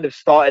one kind of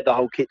started the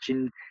whole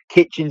kitchen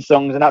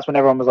songs, and that's when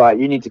everyone was like,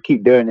 "You need to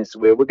keep doing this."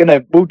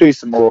 We'll do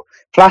some more.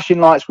 Flashing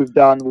Lights we've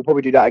done. We'll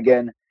probably do that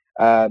again.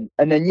 And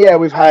then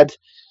we've had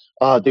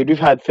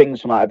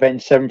things from like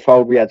Avenged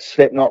Sevenfold. We had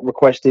Slipknot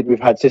requested. We've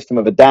had System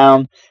of a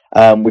Down.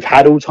 We've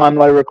had All Time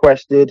Low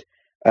requested.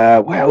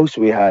 What else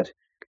we had?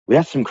 We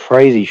had some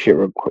crazy shit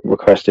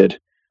requested.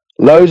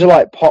 Loads of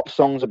like pop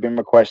songs have been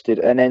requested,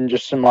 and then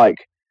just some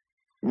like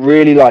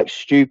really like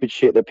stupid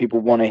shit that people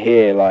want to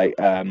hear. Like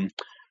I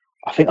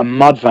think a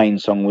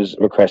Mudvayne song was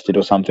requested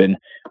or something,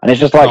 and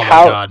it's just like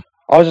I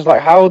was just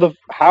like, how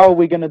are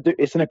we gonna do?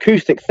 It's an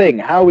acoustic thing.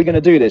 How are we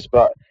gonna do this?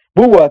 But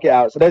we'll work it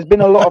out. So there's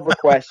been a lot of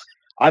requests.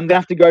 I'm gonna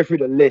have to go through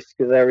the list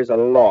because there is a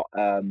lot.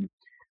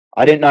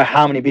 I didn't know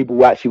how many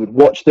people actually would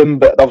watch them,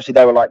 but obviously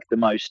they were like the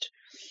most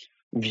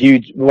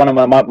viewed, one of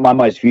my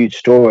most viewed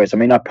stories. I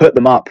mean, I put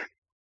them up.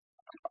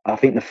 I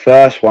think the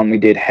first one we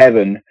did,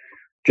 Heaven,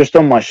 just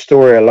on my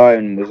story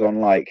alone was on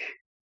like,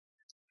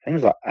 I think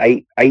it was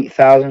like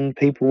 8,000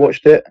 people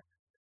watched it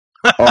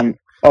on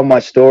my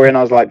story, and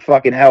I was like,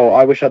 fucking hell,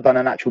 I wish I'd done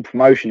an actual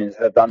promotion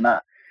instead of done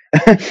that.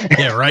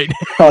 Yeah, right.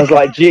 I was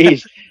like,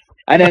 geez.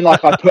 And then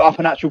like I put up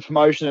an actual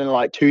promotion and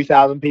like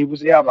 2,000 people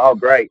see it. I'm like, oh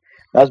great,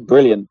 that's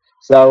brilliant.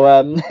 So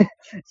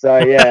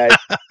yeah.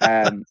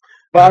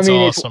 But that's I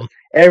mean, awesome.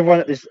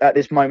 Everyone at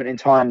this moment in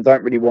time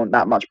don't really want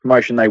that much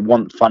promotion. They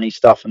want funny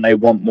stuff and they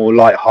want more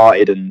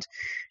lighthearted, and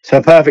it's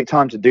a perfect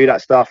time to do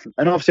that stuff.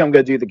 And obviously, I'm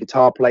going to do the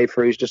guitar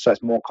playthroughs just so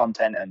it's more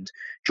content, and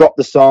drop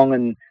the song,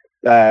 and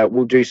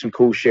we'll do some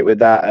cool shit with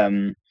that.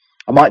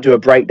 I might do a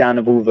breakdown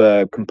of all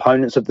the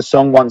components of the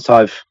song once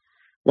I've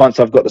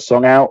got the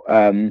song out.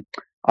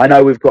 I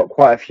know we've got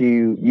quite a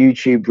few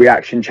YouTube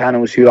reaction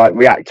channels who like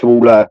react to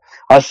all.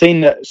 I've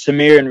seen that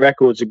Sumerian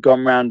Records have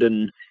gone around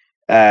and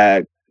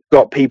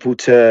got people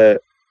to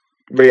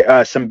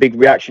some big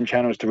reaction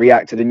channels to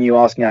react to the new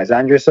Asking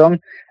Alexandria song.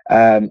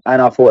 And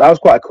I thought that was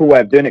quite a cool way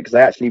of doing it because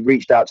they actually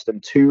reached out to them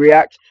to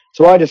react.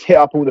 So I just hit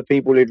up all the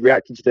people who'd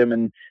reacted to them,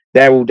 and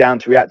they're all down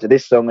to react to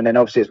this song. And then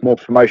obviously it's more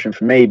promotion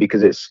for me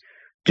because it's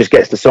just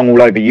gets the song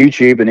all over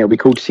YouTube, and it'll be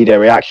cool to see their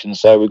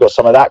reactions. So we've got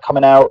some of that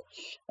coming out,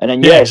 and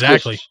then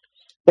exactly.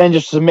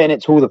 Just submitting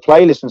it to all the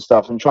playlists and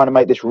stuff, and trying to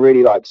make this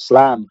really like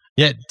slam.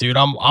 Yeah, dude,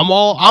 I'm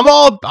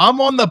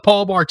on the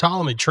Paul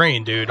Bartolome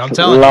train, dude. I'm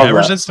telling you,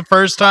 ever since the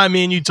first time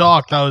me and you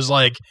talked, I was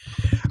like,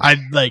 I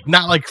like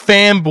not like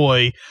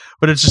fanboy,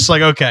 but it's just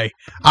like, okay,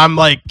 I'm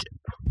like,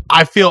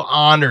 I feel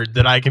honored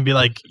that I can be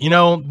like, you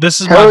know,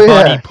 this is my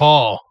buddy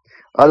Paul.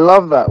 I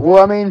love that.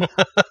 Well, I mean,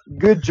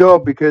 good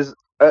job, because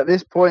at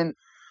this point,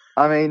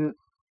 I mean,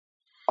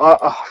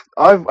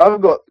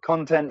 I've got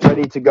content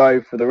ready to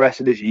go for the rest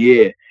of this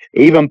year,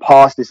 even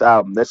past this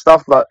album. There's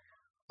stuff like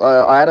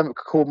I had a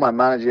call my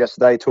manager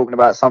yesterday talking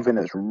about something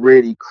that's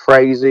really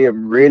crazy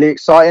and really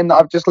exciting that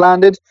I've just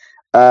landed.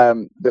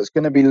 That's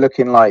going to be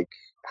looking like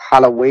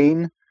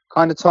Halloween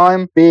kind of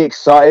time. Be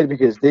excited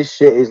because this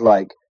shit is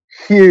like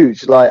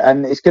huge,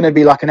 and it's going to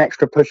be like an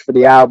extra push for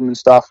the album and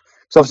stuff.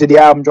 So obviously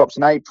the album drops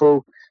in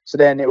April, so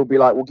then it will be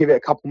like we'll give it a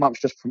couple months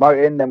just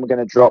promoting, then we're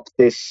going to drop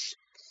this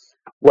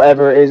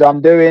whatever it is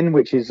I'm doing,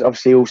 which is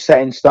obviously all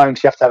set in stone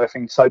because you have to have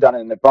everything so done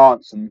in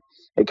advance. And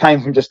it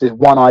came from just this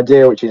one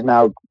idea, which is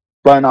now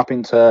blown up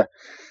into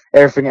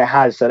everything it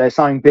has. So there's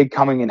something big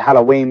coming in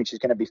Halloween, which is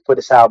going to be for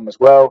this album as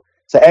well.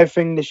 So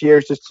everything this year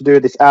is just to do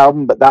with this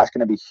album, but that's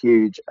going to be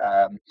huge.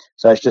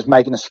 So it's just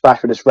making a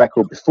splash with this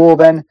record before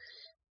then,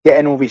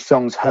 getting all these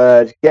songs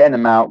heard, getting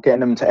them out, getting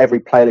them to every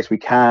playlist we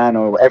can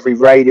or every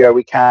radio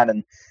we can,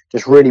 and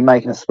just really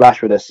making a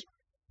splash with this.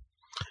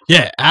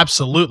 Yeah,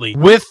 absolutely.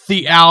 With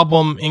the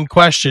album in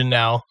question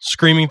now,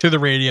 Screaming Through the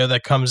Radio,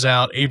 that comes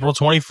out April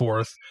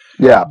 24th.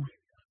 Yeah.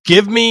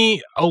 Give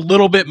me a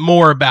little bit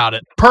more about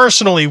it.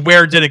 Personally,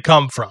 where did it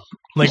come from?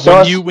 Like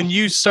So when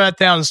you sat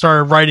down and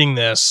started writing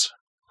this,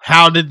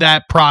 how did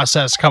that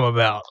process come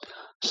about?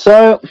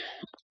 So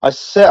I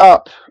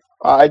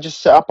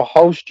just set up a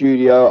whole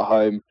studio at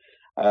home.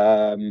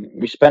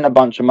 We spent a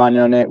bunch of money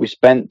on it. We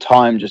spent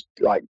time just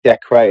like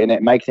decorating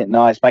it, making it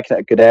nice, making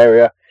it a good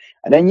area.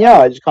 And then,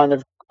 I just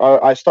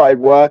I started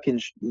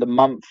working the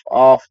month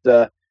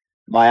after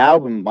my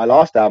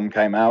last album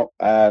came out.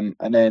 And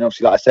then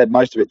obviously, like I said,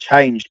 most of it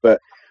changed. But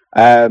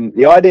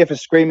the idea for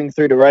Screaming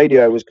Through the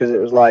Radio was because it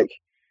was like,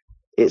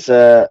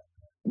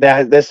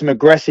 there's some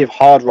aggressive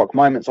hard rock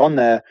moments on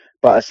there,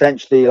 but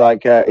essentially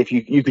like if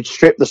you could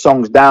strip the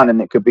songs down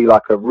and it could be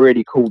like a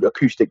really cool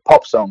acoustic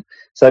pop song.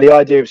 So the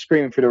idea of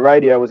Screaming Through the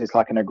Radio was it's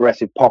like an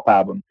aggressive pop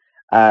album.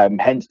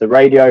 Hence the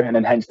radio and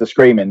then hence the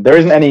screaming. There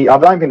isn't any.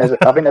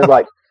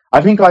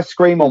 I think I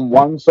scream on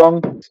one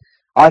song.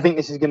 I think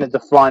this is going to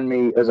define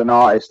me as an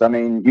artist. I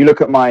mean, you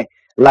look at my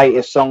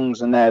latest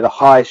songs and they're the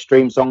highest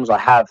stream songs I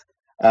have.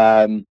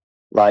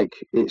 Like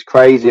it's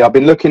crazy. I've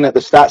been looking at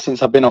the stats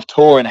since I've been off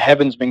tour, and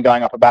Heaven's been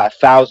going up about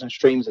 1,000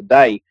 streams a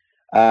day.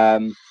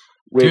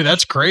 Dude,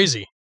 that's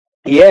crazy.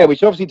 Yeah,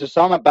 which obviously to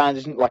some bands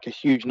isn't like a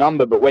huge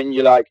number, but when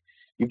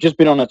you've just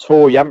been on a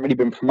tour, you haven't really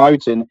been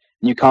promoting,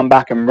 and you come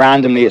back and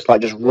randomly it's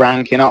like just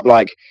ranking up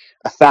like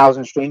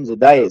 1,000 streams a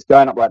day. It's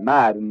going up like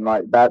mad, and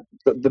like that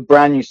the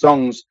brand new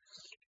songs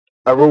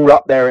are all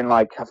up there in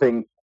like I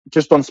think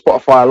just on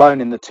Spotify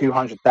alone in the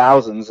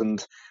 200,000s,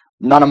 and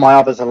none of my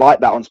others are like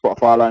that on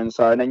Spotify alone.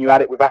 So, and then you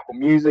add it with Apple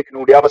Music and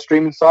all the other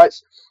streaming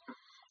sites.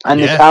 And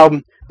this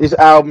album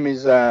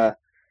is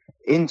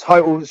in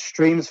total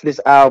streams for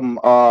this album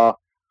are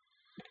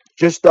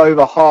just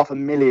over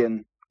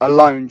 500,000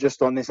 alone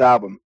just on this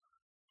album.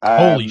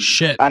 Holy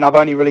shit. And I've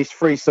only released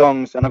 3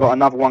 songs and I've got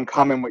another one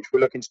coming, which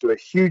we're looking to do a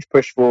huge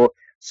push for.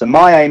 So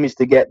my aim is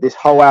to get this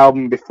whole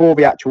album before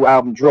the actual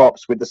album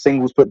drops with the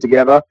singles put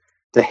together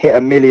to hit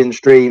 1 million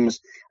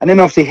streams. And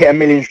then obviously hit 1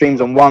 million streams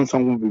on one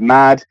song would be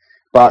mad.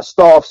 But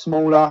start off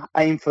smaller,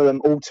 aim for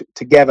them all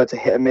together to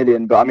hit 1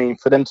 million. But I mean,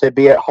 for them to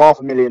be at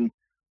 500,000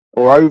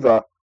 or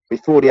over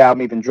before the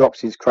album even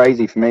drops is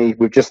crazy for me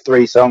with just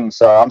 3 songs.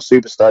 So I'm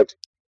super stoked.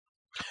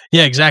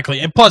 Yeah, exactly.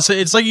 And plus,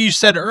 it's like you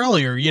said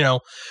earlier,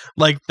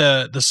 like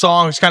the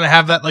songs kind of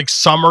have that like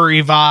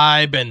summery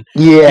vibe and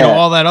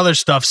all that other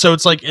stuff. So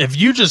it's like if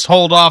you just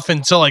hold off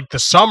until like the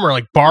summer,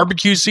 like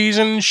barbecue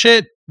season and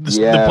shit,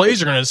 the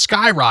plays are going to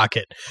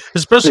skyrocket,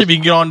 especially if you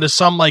can get onto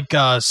some like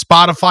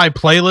Spotify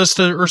playlist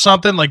or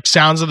something like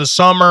Sounds of the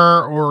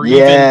Summer or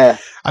even,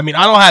 I mean,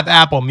 I don't have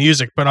Apple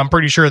Music, but I'm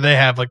pretty sure they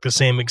have like the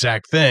same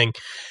exact thing.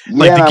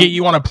 Like to get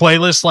you on a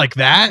playlist like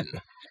that,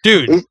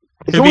 dude,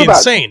 it'd be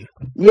insane.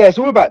 Yeah, it's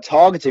all about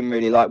targeting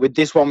really. Like with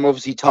this one, we're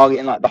obviously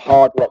targeting like the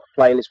hard rock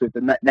playlist with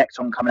the next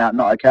one coming out,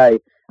 Not Okay.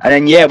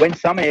 And then when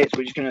summer hits,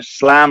 we're just going to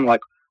slam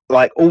like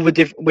all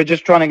the we're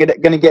just trying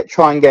to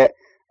try and get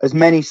as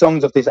many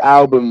songs of this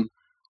album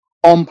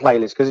on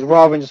playlists, because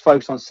rather than just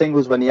focus on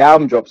singles when the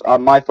album drops,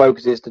 my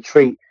focus is to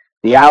treat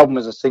the album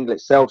as a single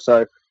itself.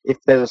 So if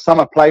there's a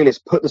summer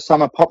playlist, put the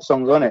summer pop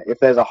songs on it. If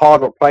there's a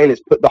hard rock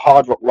playlist, put the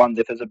hard rock ones.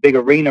 If there's a big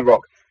arena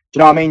rock, do you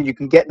know what I mean? You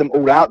can get them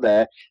all out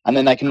there, and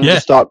then they can all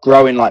just start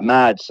growing like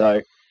mad.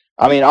 So,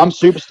 I mean, I'm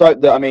super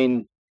stoked that, I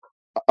mean,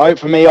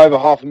 for me, over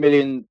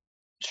 500,000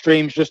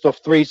 streams just off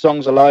 3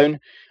 songs alone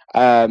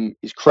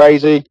is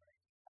crazy.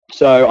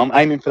 So I'm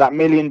aiming for that 1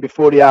 million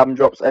before the album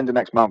drops end of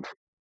next month.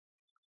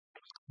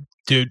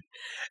 Dude.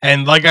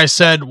 And like I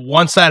said,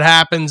 once that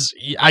happens,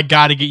 I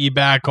got to get you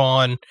back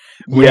on.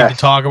 We need to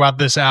talk about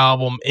this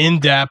album in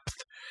depth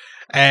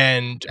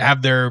and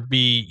have there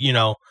be,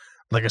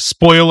 like a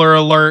spoiler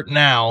alert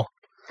now.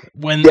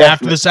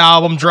 After this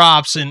album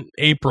drops in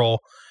April,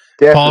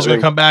 Paul's going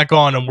to come back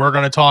on and we're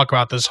going to talk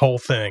about this whole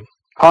thing.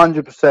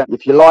 100%.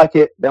 If you like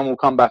it, then we'll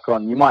come back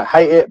on. You might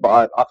hate it,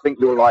 but I think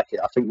you'll like it.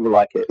 I think you'll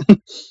like it.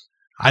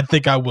 I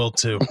think I will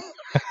too.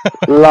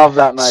 Love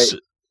that, mate.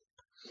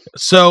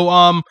 So,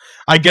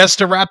 I guess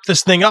to wrap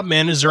this thing up,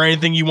 man, is there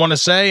anything you want to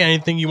say?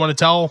 Anything you want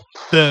to tell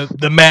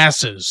the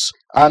masses?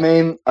 I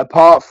mean,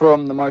 apart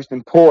from the most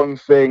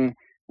important thing,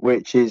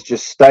 which is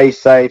just stay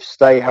safe,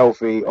 stay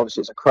healthy.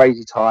 Obviously, it's a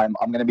crazy time.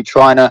 I'm going to be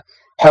trying to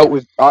help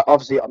with,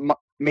 obviously,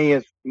 me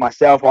as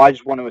myself, I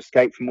just want to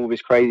escape from all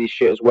this crazy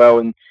shit as well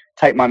and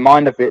take my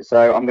mind off it.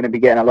 So I'm going to be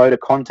getting a load of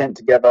content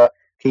together.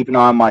 Keep an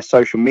eye on my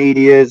social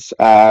medias.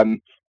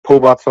 Paul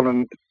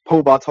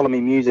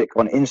Bartolome Music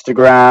on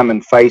Instagram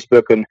and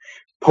Facebook, and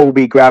Paul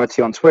B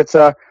Gravity on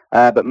Twitter.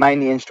 But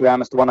mainly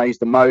Instagram is the one I use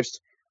the most.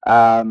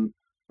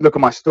 Look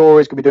at my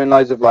stories. Could be doing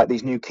loads of like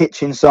these new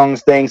kitchen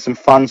songs things, some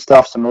fun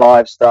stuff, some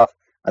live stuff,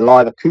 a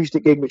live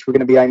acoustic gig which we're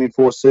going to be aiming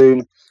for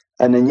soon,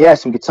 and then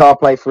some guitar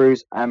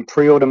playthroughs, and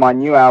pre-order my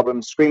new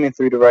album Screaming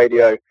Through the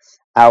Radio,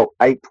 out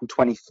April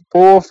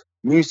 24th.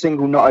 New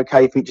single Not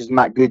Okay features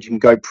Matt Good. You can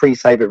go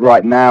pre-save it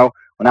right now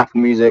on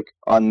Apple Music,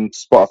 on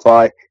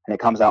Spotify, and it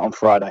comes out on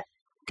Friday.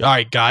 All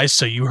right, guys,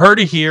 so you heard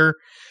it here.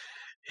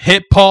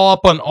 Hit Paul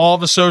up on all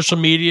the social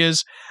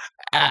medias.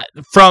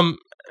 From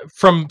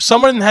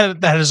someone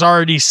that has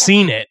already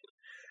seen it,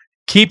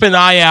 keep an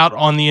eye out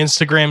on the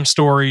Instagram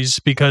stories,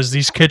 because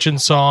these kitchen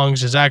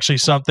songs is actually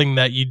something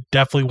that you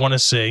definitely want to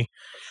see,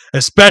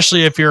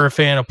 especially if you're a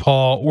fan of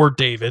Paul or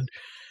David,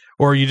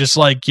 or you just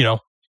like,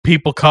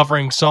 people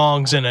covering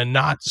songs in a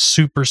not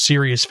super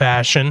serious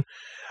fashion.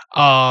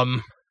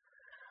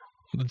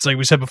 It's like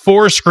we said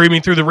before,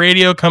 Screaming Through the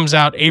Radio comes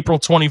out April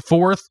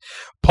 24th.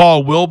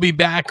 Paul will be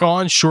back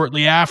on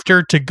shortly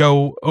after to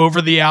go over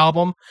the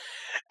album.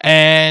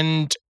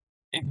 And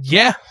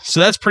so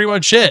that's pretty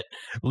much it.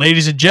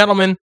 Ladies and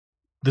gentlemen,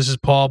 this is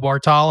Paul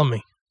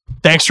Bartolome.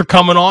 Thanks for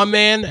coming on,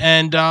 man.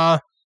 And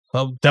I'll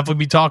definitely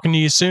be talking to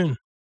you soon.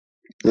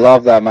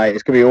 Love that, mate.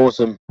 It's going to be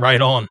awesome.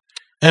 Right on.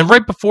 And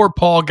right before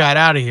Paul got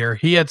out of here,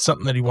 he had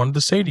something that he wanted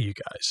to say to you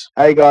guys.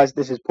 Hey guys,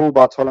 this is Paul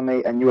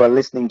Bartolome, and you are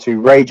listening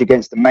to Rage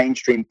Against the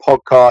Mainstream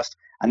podcast.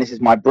 And this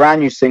is my brand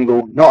new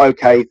single, Not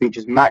Okay,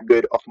 features Matt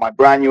Good, off my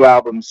brand new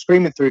album,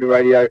 Screaming Through the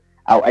Radio,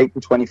 out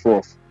April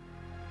 24th.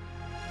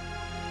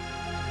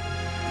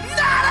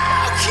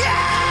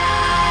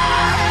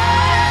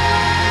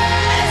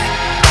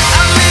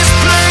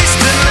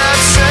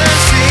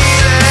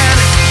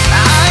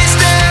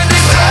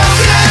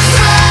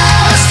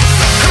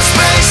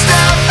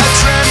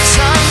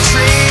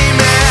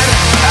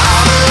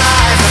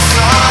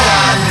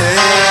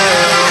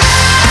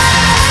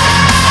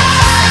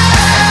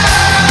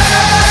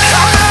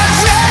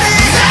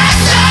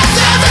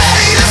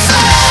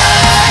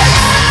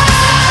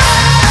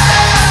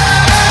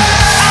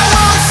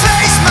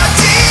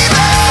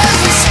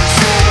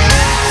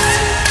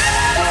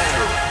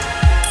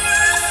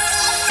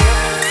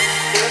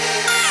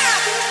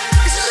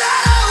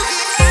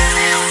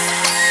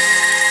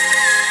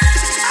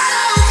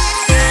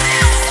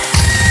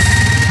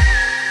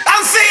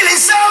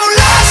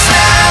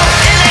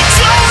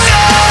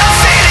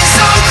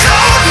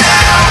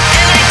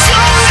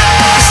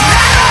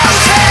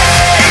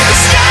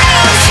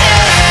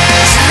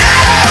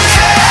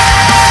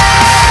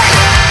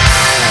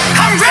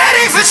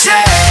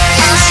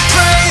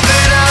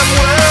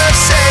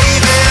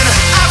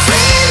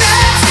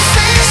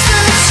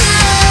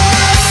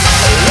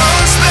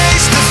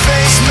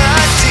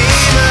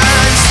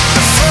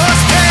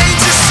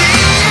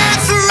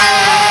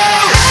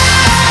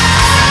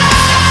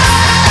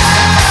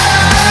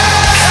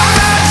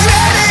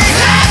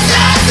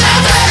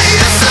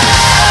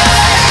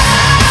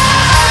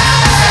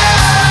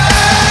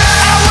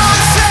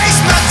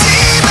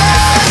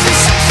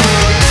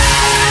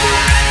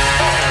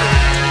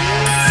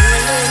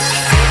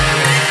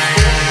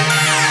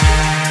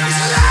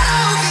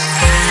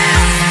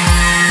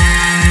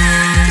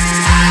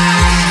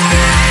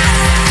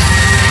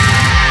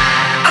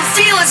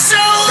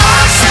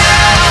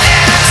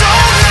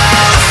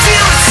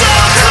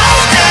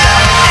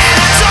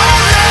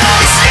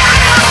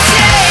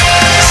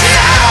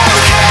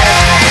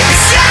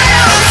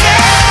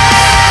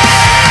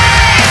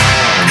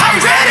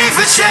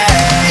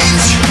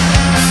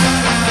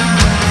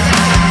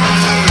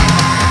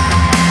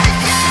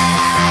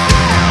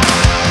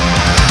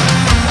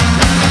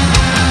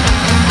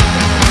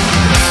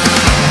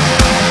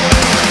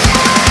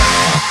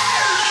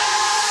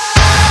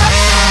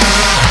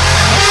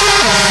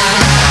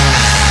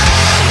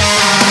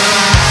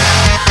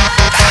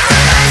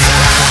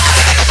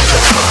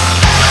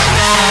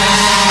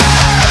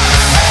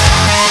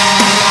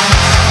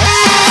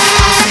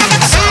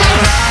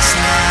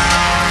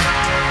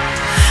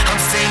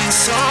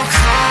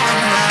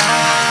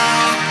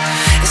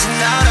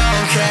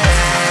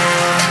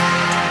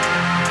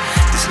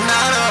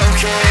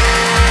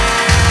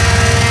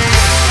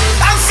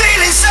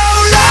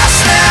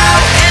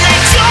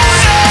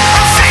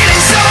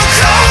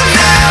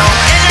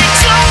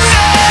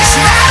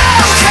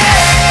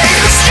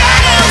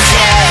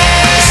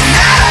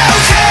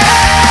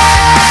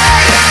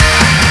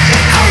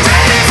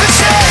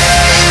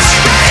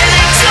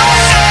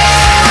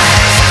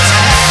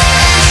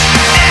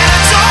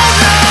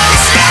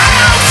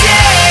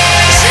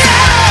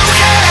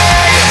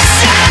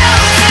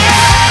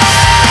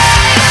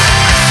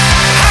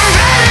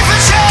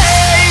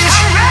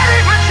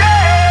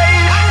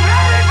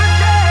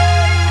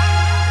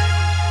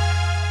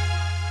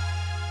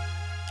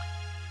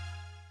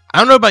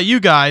 don't know about you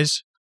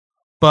guys,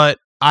 but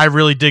I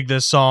really dig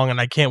this song, and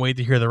I can't wait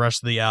to hear the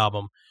rest of the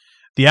album.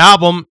 The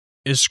album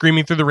is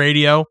Screaming Through the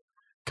Radio,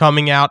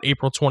 coming out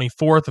April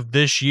 24th of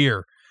this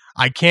year.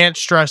 I can't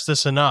stress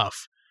this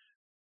enough.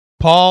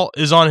 Paul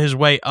is on his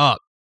way up,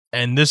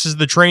 and this is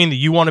the train that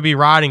you want to be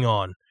riding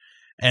on.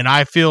 And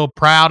I feel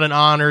proud and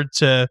honored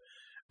to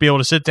be able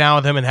to sit down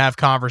with him and have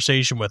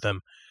conversation with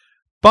him.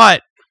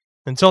 But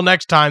until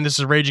next time, this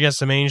is Rage Against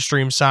the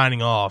Mainstream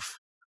signing off.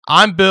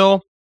 I'm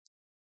Bill.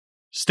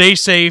 Stay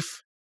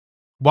safe.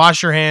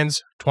 Wash your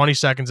hands 20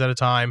 seconds at a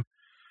time.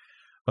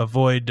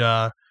 Avoid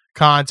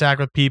contact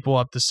with people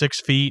up to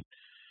 6 feet.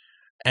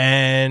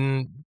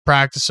 And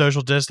practice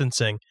social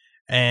distancing.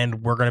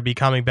 And we're going to be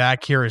coming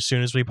back here as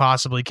soon as we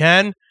possibly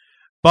can.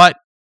 But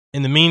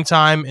in the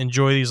meantime,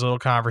 enjoy these little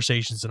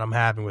conversations that I'm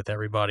having with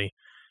everybody.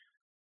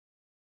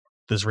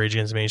 This is Rage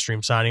Against the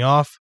Mainstream signing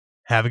off.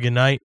 Have a good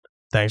night.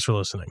 Thanks for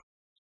listening.